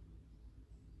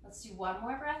 Let's do one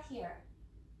more breath here.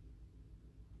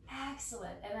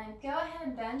 Excellent, and then go ahead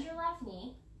and bend your left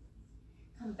knee.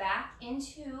 Come back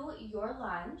into your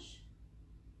lunge.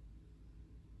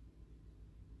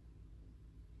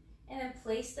 And then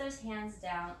place those hands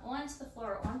down onto the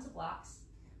floor or onto blocks,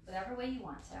 whatever way you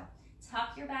want to.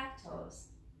 Tuck your back toes.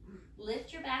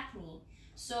 Lift your back knee.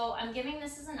 So I'm giving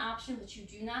this as an option, but you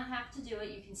do not have to do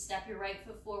it. You can step your right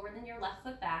foot forward and your left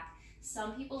foot back.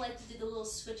 Some people like to do the little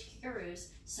switch kickaroos,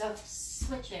 so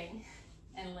switching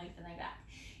and lengthening back.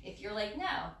 If you're like, no,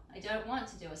 I don't want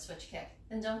to do a switch kick,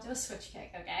 then don't do a switch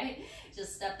kick, okay?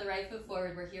 Just step the right foot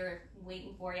forward. We're here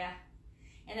waiting for you.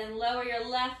 And then lower your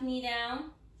left knee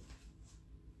down.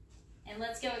 And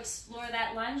let's go explore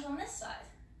that lunge on this side.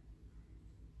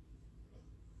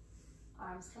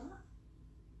 Arms come up.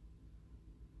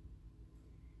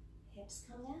 Hips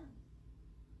come down.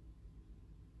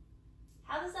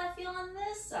 How does that feel on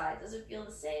this side? Does it feel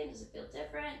the same? Does it feel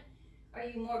different? Are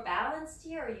you more balanced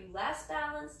here? Are you less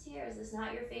balanced here? Is this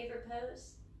not your favorite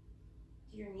pose?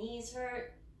 Do your knees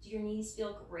hurt? Do your knees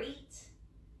feel great?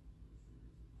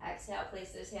 Exhale,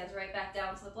 place those hands right back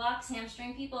down to the blocks.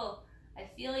 Hamstring people, I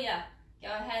feel ya. Go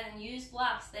ahead and use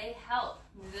blocks, they help.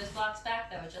 Move those blocks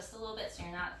back though, just a little bit so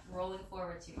you're not rolling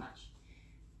forward too much.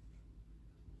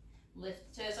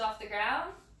 Lift the toes off the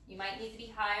ground. You might need to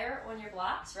be higher on your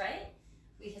blocks, right?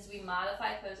 Because we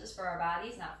modify poses for our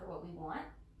bodies, not for what we want.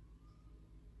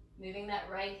 Moving that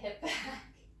right hip back.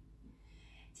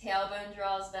 Tailbone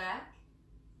draws back.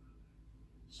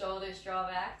 Shoulders draw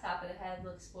back, top of the head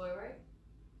looks forward.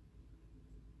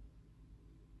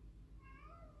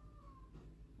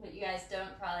 What you guys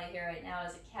don't probably hear right now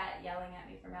is a cat yelling at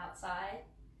me from outside.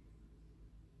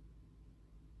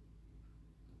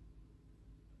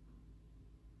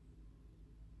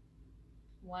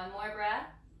 One more breath,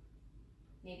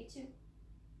 maybe two.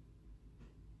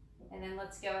 And then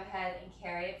let's go ahead and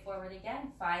carry it forward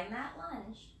again. Find that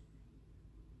lunge.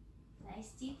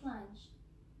 Nice deep lunge.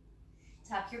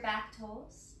 Tuck your back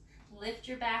toes. Lift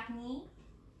your back knee.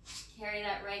 Carry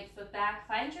that right foot back.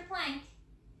 Find your plank.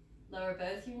 Lower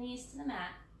both your knees to the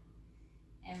mat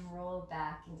and roll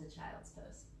back into child's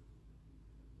pose.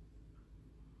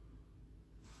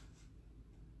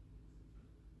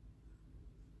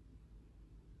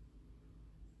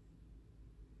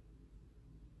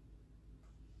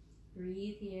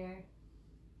 Breathe here.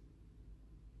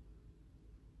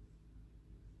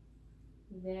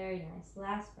 Very nice.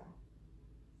 Last breath.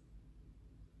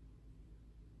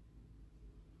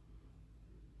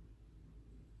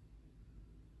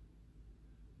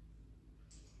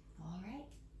 All right.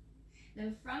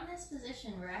 Then from this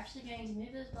position, we're actually going to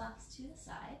move those blocks to the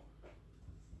side.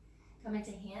 Come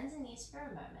into hands and knees for a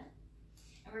moment.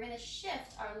 And we're going to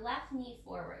shift our left knee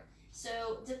forward.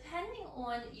 So depending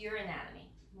on your anatomy,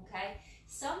 okay,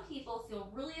 some people feel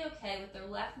really okay with their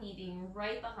left knee being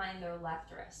right behind their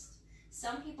left wrist.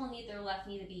 Some people need their left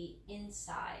knee to be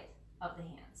inside of the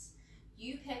hands.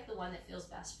 You pick the one that feels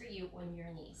best for you on your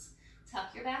knees.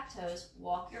 Tuck your back toes,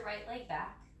 walk your right leg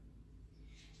back,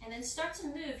 and then start to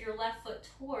move your left foot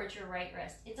towards your right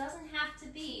wrist. It doesn't have to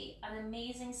be an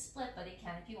amazing split, but it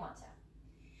can if you want to.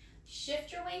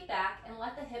 Shift your weight back and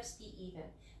let the hips be even.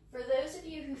 For those of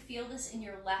you who feel this in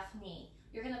your left knee,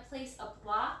 you're going to place a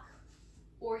block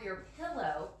or your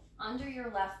pillow under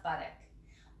your left buttock.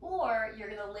 Or you're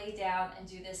going to lay down and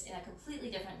do this in a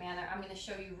completely different manner. I'm going to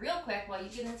show you real quick while you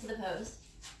get into the pose.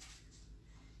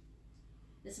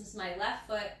 This is my left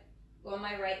foot on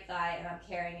my right thigh and I'm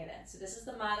carrying it in. So this is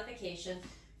the modification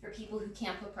for people who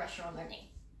can't put pressure on their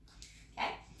knee.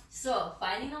 Okay, so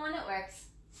finding the one that works,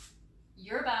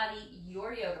 your body,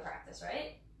 your yoga practice,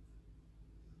 right?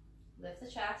 Lift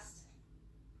the chest.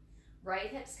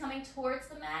 Right hip's coming towards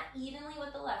the mat evenly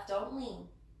with the left, don't lean.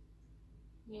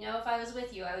 You know, if I was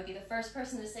with you, I would be the first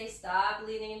person to say, stop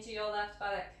leaning into your left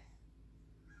buttock.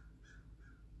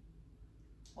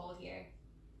 Hold here.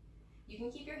 You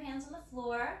can keep your hands on the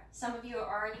floor. Some of you are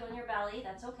already on your belly.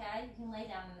 That's okay. You can lay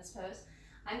down in this pose.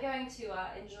 I'm going to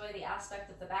enjoy the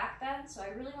aspect of the back bend, so I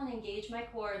really want to engage my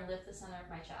core and lift the center of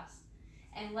my chest.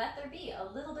 And let there be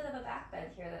a little bit of a back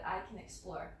bend here that I can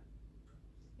explore.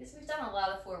 Because we've done a lot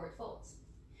of forward folds.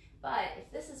 But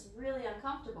if this is really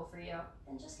uncomfortable for you,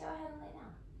 then just go ahead and lay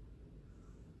down.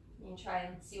 You can try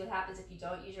and see what happens if you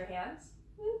don't use your hands.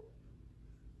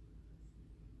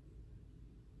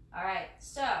 All right,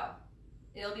 so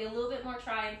it'll be a little bit more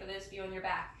trying for those of you on your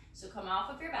back. So come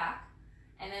off of your back,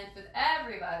 and then with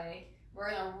everybody,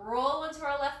 we're gonna roll into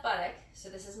our left buttock. So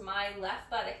this is my left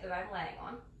buttock that I'm laying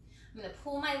on. I'm gonna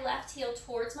pull my left heel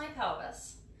towards my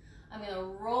pelvis. I'm gonna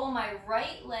roll my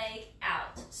right leg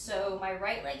out. So my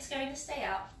right leg's going to stay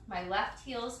out. My left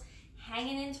heel's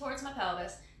hanging in towards my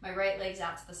pelvis. My right leg's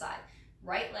out to the side.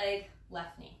 Right leg,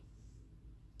 left knee.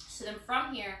 So then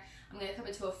from here, I'm gonna come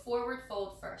into a forward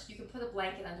fold first. You can put a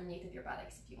blanket underneath of your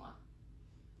buttocks if you want.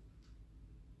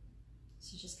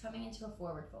 So just coming into a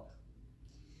forward fold.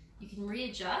 You can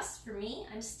readjust. For me,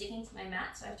 I'm sticking to my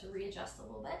mat, so I have to readjust a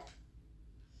little bit.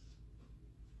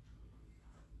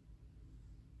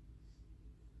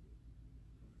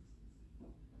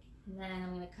 And then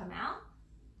I'm going to come out.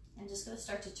 I'm just going to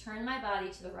start to turn my body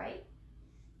to the right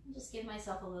and just give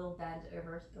myself a little bend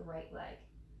over the right leg.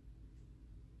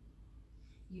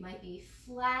 You might be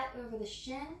flat over the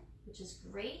shin, which is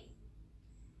great.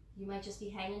 You might just be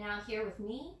hanging out here with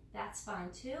me. That's fine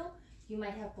too. You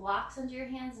might have blocks under your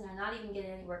hands and are not even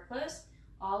getting anywhere close.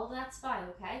 All of that's fine,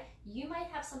 okay? You might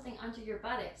have something under your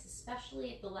buttocks,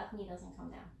 especially if the left knee doesn't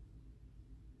come down.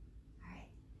 All right.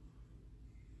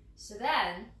 So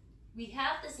then, we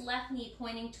have this left knee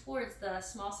pointing towards the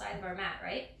small side of our mat,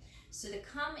 right? So to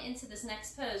come into this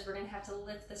next pose, we're gonna have to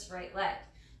lift this right leg.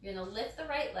 You're gonna lift the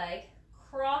right leg,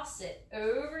 cross it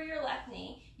over your left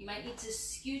knee. You might need to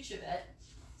scooch a bit.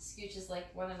 Scooch is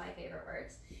like one of my favorite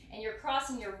words. And you're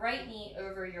crossing your right knee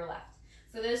over your left.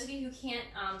 For those of you who can't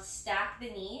stack the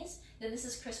knees, then this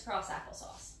is crisscross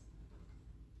applesauce.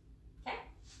 Okay?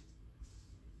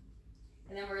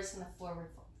 And then we're just gonna forward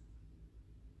fold.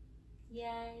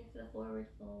 Yay for the forward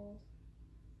fold.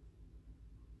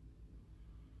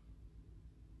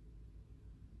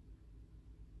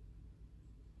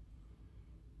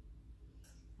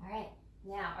 All right,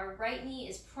 now our right knee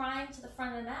is primed to the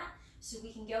front of the mat, so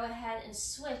we can go ahead and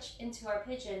switch into our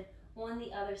pigeon on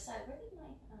the other side. Where did my,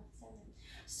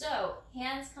 So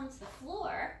hands come to the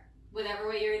floor. Whatever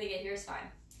way you're gonna get here is fine.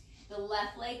 The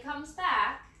left leg comes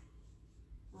back,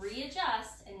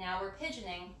 readjust, and now we're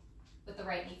pigeoning with the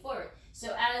right knee forward.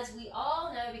 So as we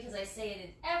all know, because I say it in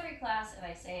every class and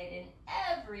I say it in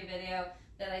every video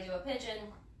that I do a pigeon,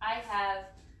 I have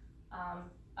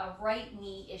a right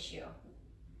knee issue.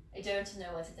 I don't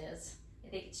know what it is. I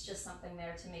think it's just something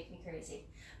there to make me crazy.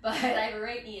 But I have a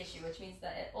right knee issue, which means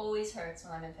that it always hurts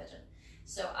when I'm in pigeon.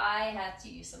 So I have to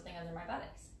use something under my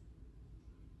buttocks.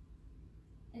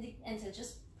 And to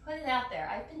just put it out there,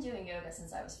 I've been doing yoga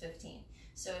since I was 15.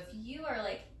 So if you are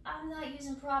like, I'm not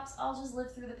using props, I'll just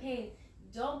live through the pain,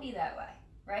 don't be that way,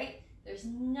 right? There's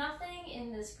nothing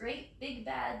in this great big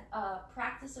bad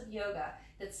practice of yoga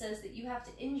that says that you have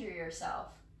to injure yourself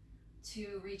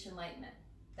to reach enlightenment.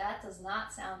 That does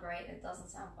not sound right. It doesn't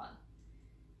sound fun.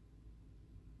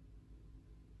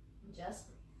 Just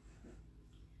breathe.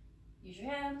 Use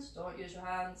your hands, don't use your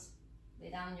hands. Lay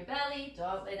down on your belly,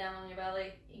 don't lay down on your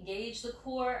belly. Engage the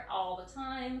core all the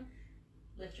time.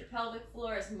 Lift your pelvic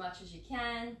floor as much as you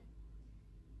can.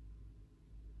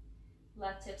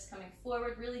 Left hips coming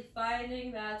forward, really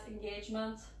finding that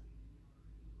engagement.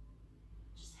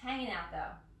 Just hanging out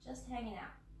though, just hanging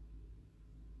out.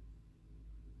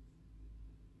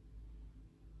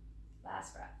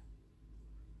 Last breath.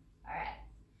 All right,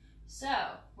 so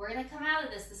we're gonna come out of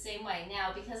this the same way.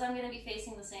 Now, because I'm gonna be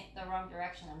facing the wrong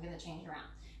direction, I'm gonna change around.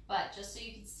 But just so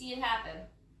you can see it happen,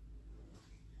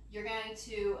 you're going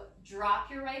to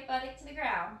drop your right buttock to the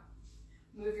ground,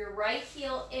 move your right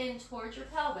heel in towards your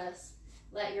pelvis,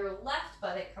 let your left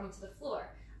buttock come to the floor.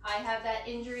 I have that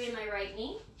injury in my right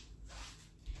knee.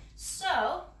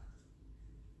 So,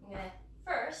 I'm gonna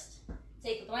first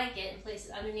take the blanket and place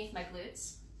it underneath my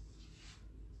glutes.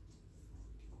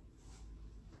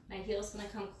 My heel's gonna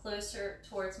come closer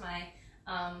towards my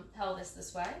pelvis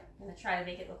this way. I'm gonna try to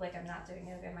make it look like I'm not doing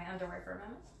yoga in my underwear for a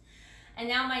moment. And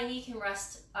now my knee can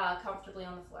rest comfortably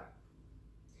on the floor.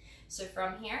 So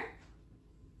from here,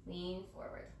 lean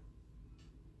forward.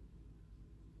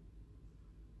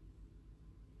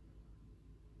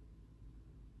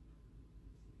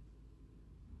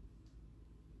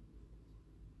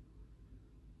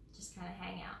 Just kind of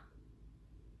hang out.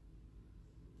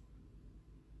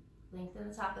 Lengthen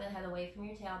the top of the head away from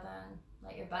your tailbone.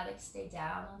 Let your buttocks stay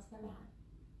down onto the mat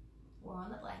or on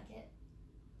the blanket.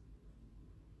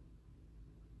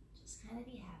 Just kind of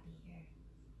be happy here.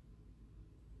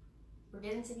 We're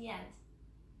getting to the end.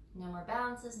 No more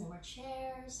bounces, no more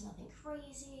chairs, nothing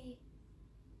crazy.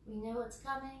 We know what's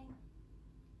coming.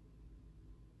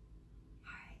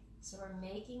 All right, so we're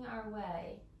making our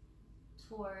way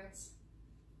towards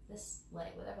this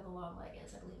leg, whatever the long leg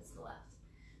is. I believe it's the left.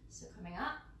 So coming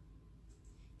up,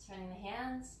 turning the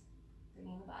hands,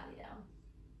 bringing the body down.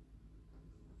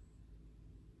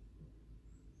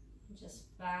 Just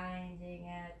finding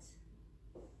it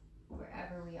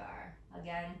wherever we are.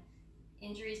 Again,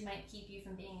 injuries might keep you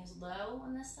from being as low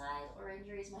on this side, or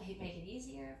injuries might make it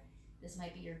easier. This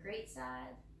might be your great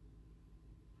side.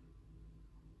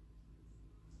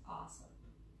 Awesome.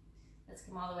 Let's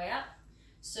come all the way up.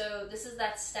 So this is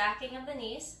that stacking of the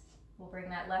knees. We'll bring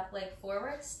that left leg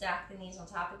forward, stack the knees on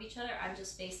top of each other. I'm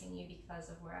just facing you because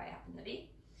of where I happen to be.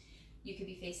 You could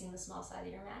be facing the small side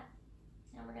of your mat.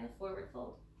 And we're gonna forward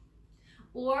fold.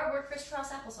 Or we're crisscross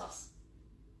applesauce.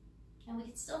 And we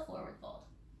could still forward fold.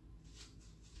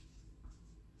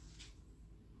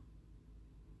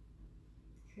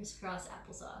 Crisscross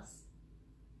applesauce.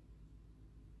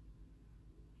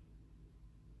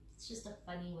 It's just a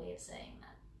funny way of saying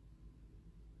that.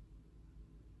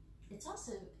 It's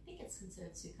also, I think it's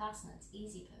considered Sukhasana. It's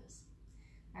easy pose.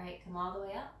 All right, come all the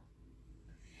way up.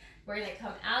 We're going to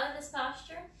come out of this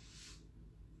posture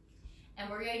and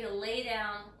we're going to lay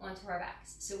down onto our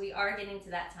backs. So we are getting to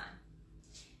that time.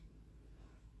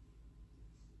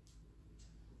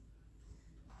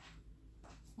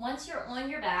 Once you're on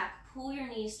your back, pull your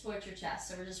knees towards your chest.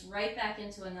 So we're just right back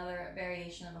into another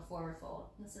variation of a forward fold.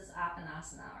 This is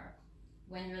Apanasana, or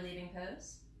when you're leaving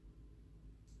pose.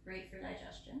 Great for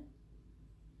digestion.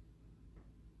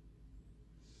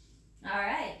 All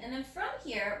right, and then from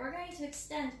here, we're going to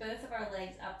extend both of our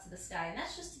legs up to the sky, and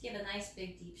that's just to give a nice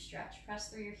big deep stretch. Press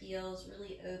through your heels,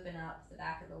 really open up the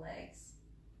back of the legs,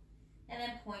 and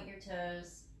then point your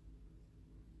toes,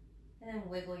 and then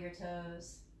wiggle your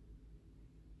toes,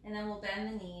 and then we'll bend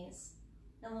the knees,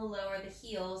 and we'll lower the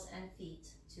heels and feet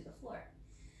to the floor.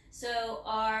 So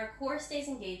our core stays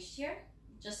engaged here,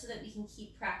 just so that we can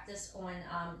keep practice on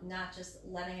not just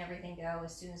letting everything go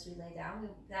as soon as we lay down.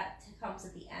 That comes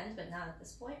at the end, but not at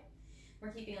this point.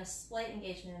 We're keeping a slight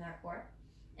engagement in our core.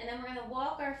 And then we're gonna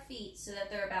walk our feet so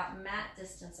that they're about mat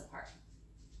distance apart.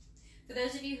 For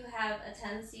those of you who have a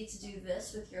tendency to do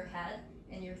this with your head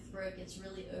and your throat gets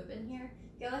really open here,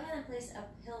 go ahead and place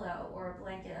a pillow or a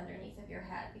blanket underneath of your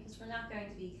head, because we're not going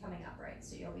to be coming upright,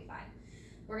 so you'll be fine.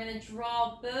 We're gonna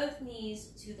draw both knees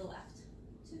to the left.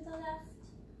 To the left.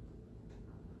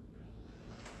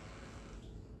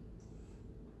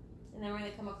 And then we're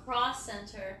going to come across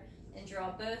center and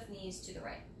draw both knees to the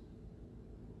right.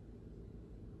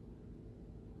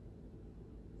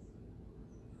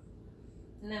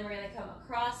 And then we're going to come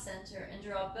across center and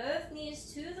draw both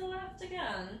knees to the left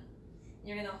again. And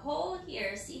you're going to hold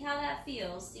here, see how that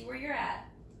feels, see where you're at.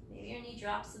 Maybe your knee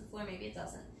drops to the floor, maybe it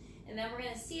doesn't. And then we're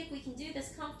going to see if we can do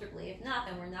this comfortably. If not,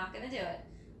 then we're not going to do it.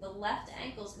 The left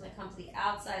ankle is going to come to the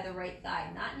outside of the right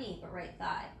thigh, not knee, but right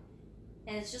thigh.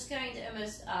 And it's just going to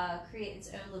almost create its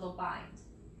own little bind.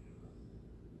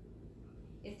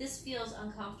 If this feels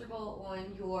uncomfortable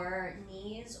on your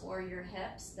knees or your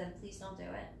hips, then please don't do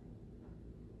it.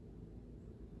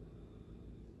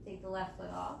 Take the left foot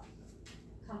off.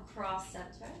 Come cross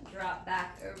center. Drop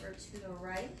back over to the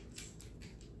right.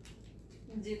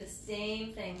 And do the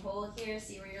same thing. Hold here,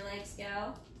 see where your legs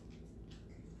go.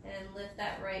 And then lift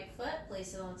that right foot.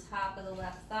 Place it on top of the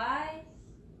left thigh.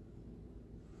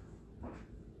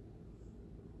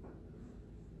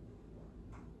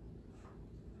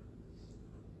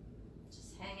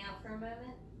 Hang out for a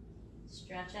moment,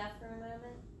 stretch out for a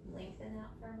moment, lengthen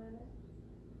out for a moment.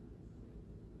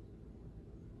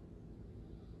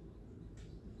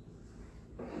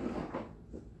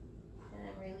 And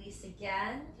then release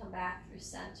again, come back through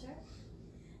center.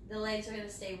 The legs are going to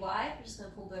stay wide. We're just going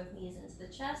to pull both knees into the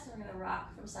chest, and we're going to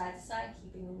rock from side to side,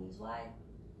 keeping the knees wide.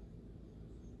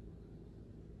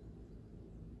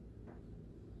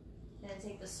 Then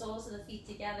take the soles of the feet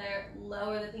together,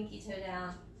 lower the pinky toe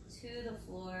down to the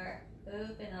floor,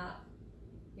 open up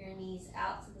your knees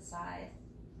out to the side.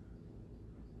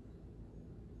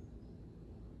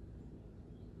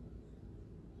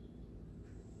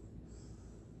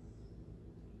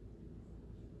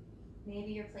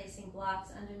 Maybe you're placing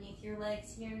blocks underneath your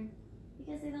legs here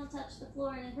because they don't touch the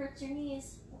floor and it hurts your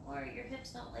knees, or your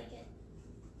hips don't like it.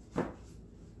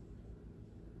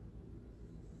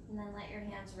 And then let your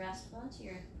hands rest onto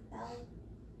your belly.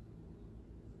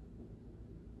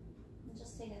 And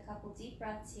just take a couple deep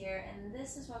breaths here, and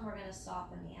this is when we're going to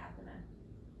soften the abdomen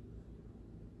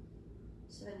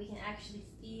so that we can actually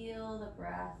feel the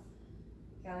breath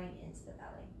going into the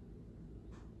belly.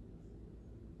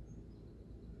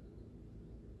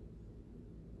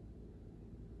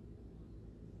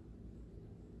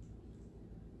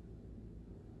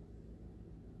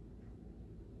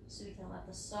 So we can let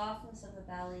the softness of the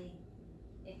belly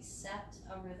accept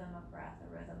a rhythm of breath,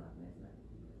 a rhythm of movement.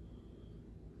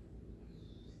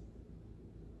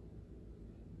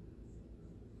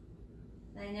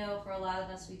 And I know for a lot of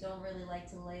us, we don't really like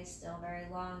to lay still very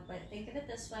long, but think of it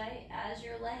this way: as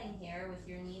you're laying here with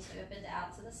your knees opened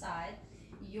out to the side,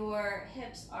 your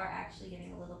hips are actually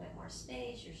getting a little bit more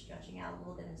space. You're stretching out a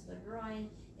little bit into the groin,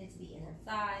 into the inner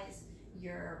thighs.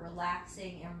 You're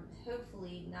relaxing and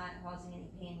hopefully not causing any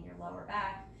pain in your lower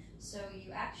back. So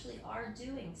you actually are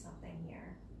doing something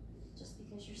here. Just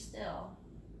because you're still,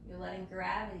 you're letting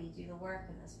gravity do the work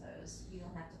in this pose. You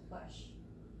don't have to push.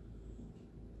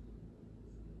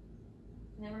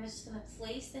 And then we're just going to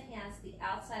place the hands to the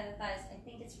outside of the thighs. I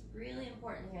think it's really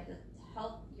important here to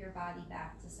help your body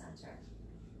back to center.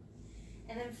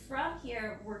 And then from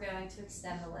here, we're going to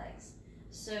extend the legs.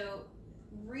 So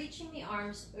reaching the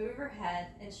arms overhead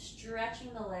and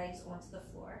stretching the legs onto the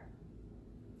floor.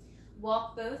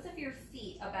 Walk both of your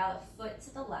feet about a foot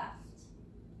to the left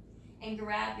and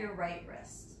grab your right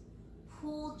wrist.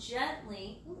 Pull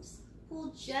gently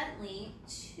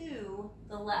to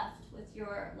the left with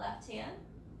your left hand.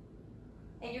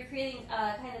 And you're creating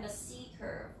kind of a C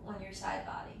curve on your side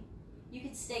body. You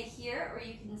can stay here, or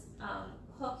you can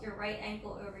hook your right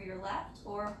ankle over your left,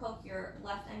 or hook your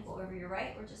left ankle over your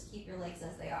right, or just keep your legs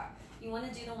as they are. You want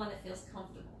to do the one that feels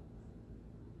comfortable.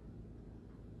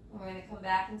 And we're going to come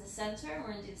back into center, and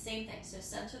we're going to do the same thing. So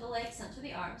center the legs, center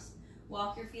the arms.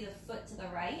 Walk your feet a foot to the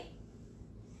right.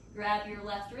 Grab your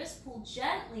left wrist, pull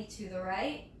gently to the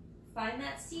right. Find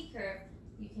that C curve.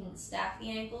 You can stack the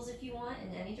ankles if you want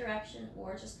in any direction,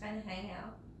 or just kind of hang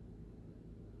out.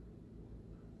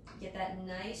 Get that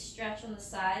nice stretch on the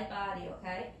side body,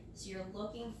 okay? So you're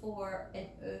looking for an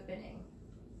opening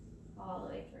all the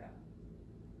way through.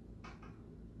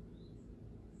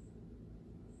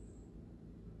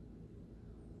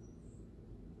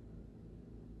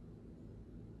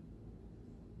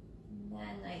 And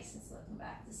then nice and slow, come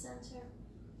back to center.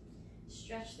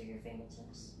 Stretch through your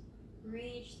fingertips.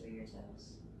 Reach through your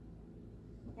toes.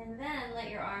 And then let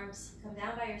your arms come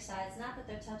down by your sides, not that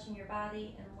they're touching your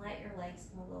body, and let your legs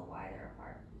come a little wider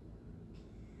apart.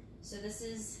 So this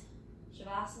is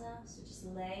Shavasana, so just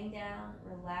laying down,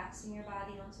 relaxing your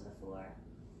body onto the floor,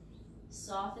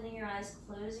 softening your eyes,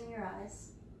 closing your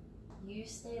eyes. You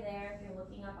stay there. If you're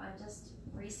looking up, I'm just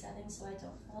resetting so I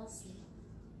don't fall asleep.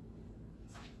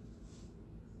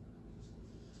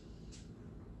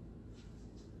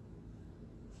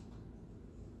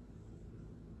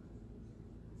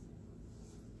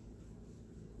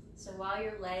 So while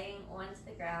you're laying onto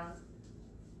the ground,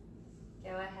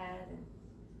 go ahead and,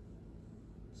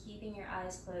 keeping your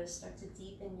eyes closed, start to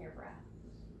deepen your breath.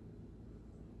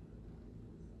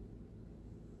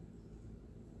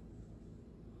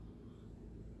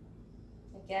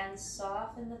 Again,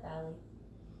 soften the belly.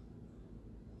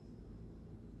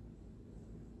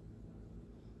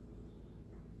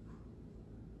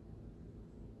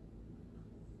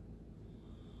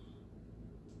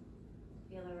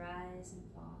 Feel the rise and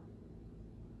fall.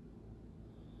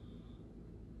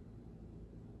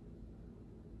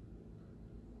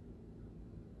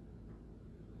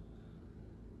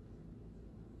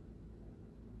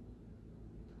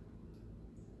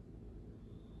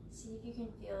 See if you can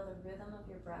feel the rhythm of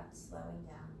your breath slowing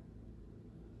down.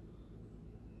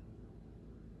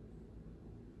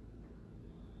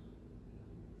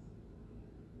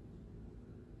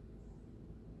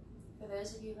 For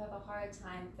those of you who have a hard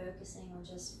time focusing on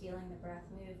just feeling the breath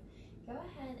move, go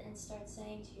ahead and start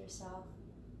saying to yourself,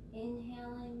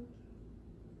 inhaling,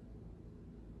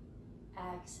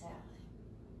 exhaling.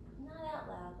 Not out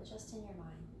loud, but just in your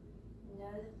mind.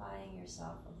 Notifying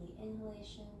yourself of the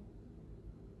inhalation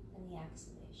and the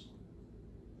exhalation.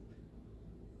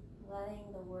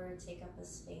 Letting the word take up the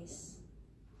space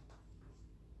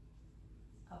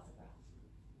of the breath.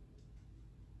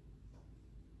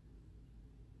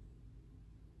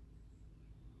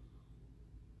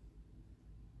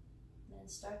 Then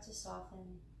start to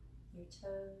soften your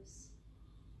toes,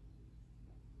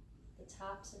 the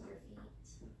tops of your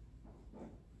feet,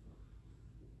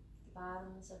 the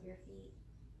bottoms of your feet.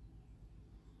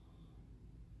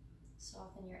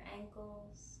 Soften your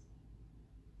ankles,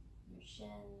 your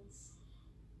shins.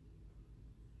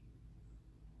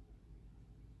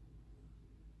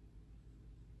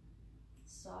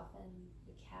 Soften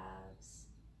the calves.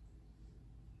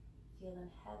 Feel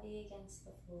them heavy against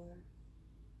the floor.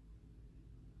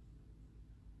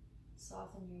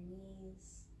 Soften your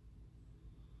knees.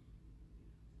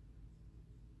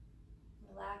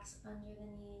 Relax under the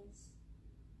knees.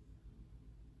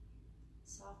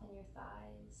 Soften your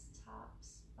thighs,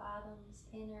 tops, bottoms,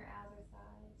 inner, outer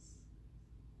thighs.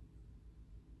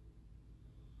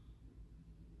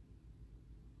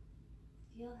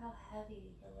 Feel how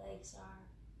heavy the legs are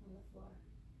on the floor.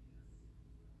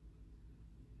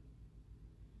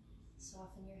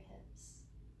 Soften your hips.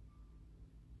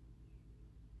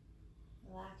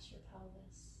 Relax your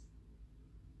pelvis.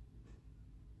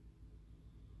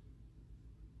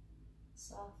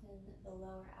 Soften the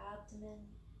lower abdomen,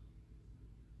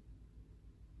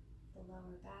 the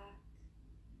lower back.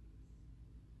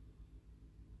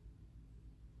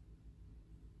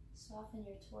 Soften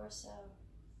your torso,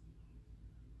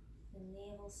 the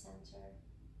navel center,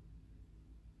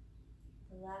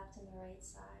 the left and the right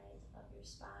side of your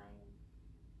spine,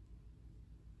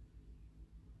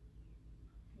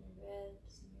 your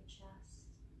ribs and your chest,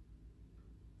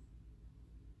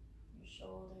 your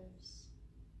shoulders,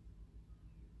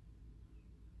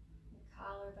 your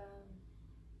collarbone.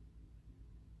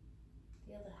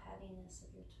 Feel the heaviness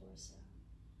of your torso.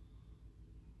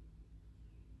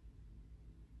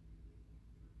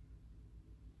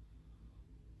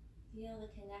 Feel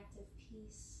the connective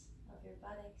piece of your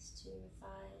buttocks to your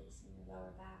thighs and your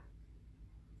lower back.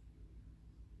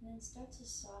 And then start to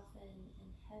soften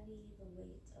and heavy the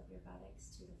weight of your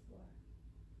buttocks to the floor.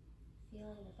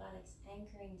 Feeling the buttocks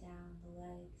anchoring down the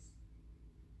legs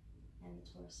and the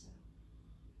torso.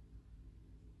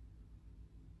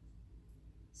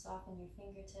 Soften your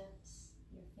fingertips,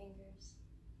 your fingers,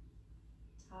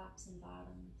 tops and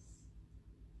bottoms,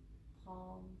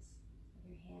 palms of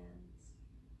your hands.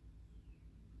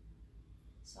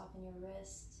 Soften your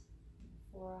wrist, your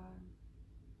forearm,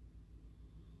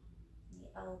 and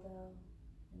the elbow,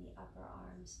 and the upper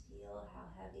arms. Feel how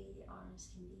heavy the arms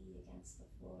can be against the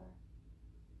floor.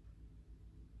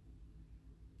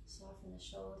 Soften the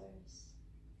shoulders.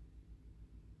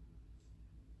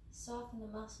 Soften the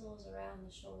muscles around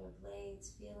the shoulder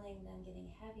blades, feeling them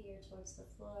getting heavier towards the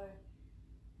floor.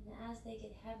 And as they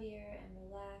get heavier and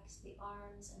relaxed, the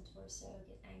arms and torso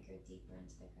get anchored deeper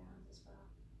into the ground as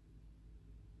well.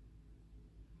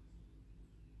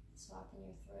 Soften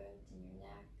your throat and your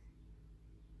neck,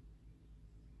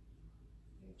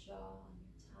 your jaw and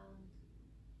your tongue.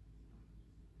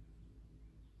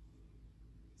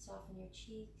 Soften your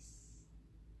cheeks,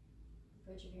 the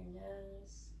bridge of your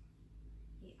nose,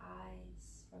 the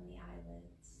eyes from the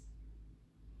eyelids.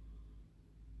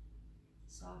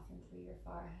 Soften through your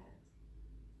forehead,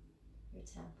 your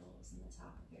temples and the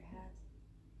top of your head,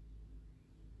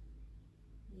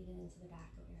 even into the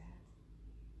back of your head.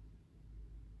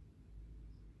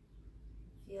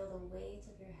 Feel the weight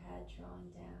of your head drawing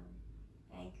down,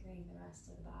 anchoring the rest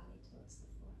of the body towards the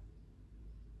floor.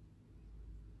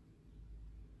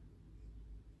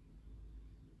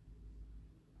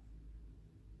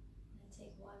 And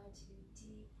take 1 or 2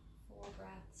 deep, full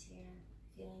breaths here,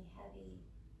 feeling heavy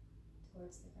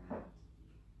towards the ground.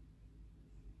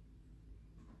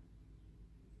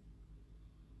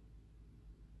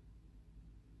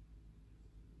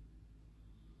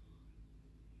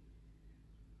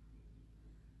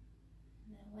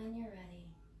 When you're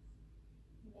ready,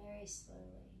 very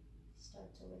slowly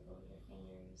start to wiggle your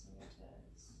fingers and your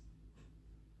toes.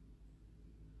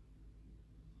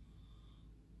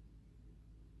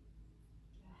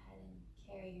 Go ahead and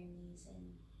carry your knees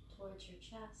in towards your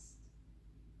chest.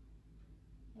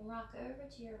 And rock over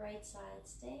to your right side,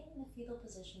 staying in the fetal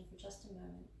position for just a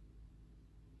moment.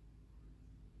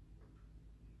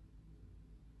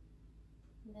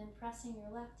 And then pressing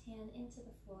your left hand into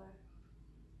the floor.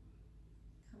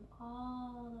 Come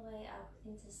all the way up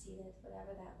into seated,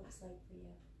 whatever that looks like for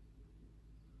you.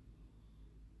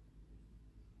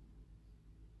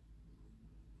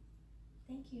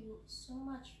 Thank you so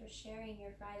much for sharing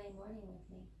your Friday morning with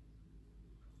me.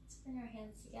 Let's bring our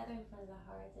hands together in front of the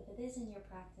heart. If it is in your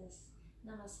practice,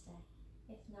 namaste.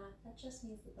 If not, that just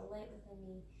means that the light within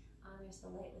me honors the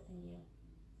light within you.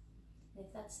 And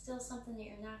if that's still something that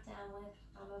you're not down with,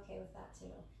 I'm okay with that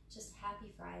too. Just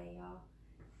happy Friday, y'all.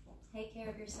 Take care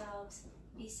of yourselves.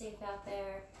 Be safe out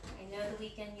there. I know the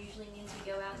weekend usually means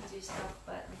we go out and do stuff,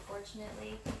 but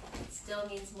unfortunately, it still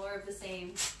means more of the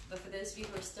same. But for those of you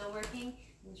who are still working,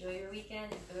 enjoy your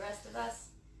weekend. And for the rest of us,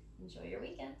 enjoy your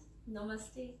weekend.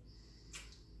 Namaste.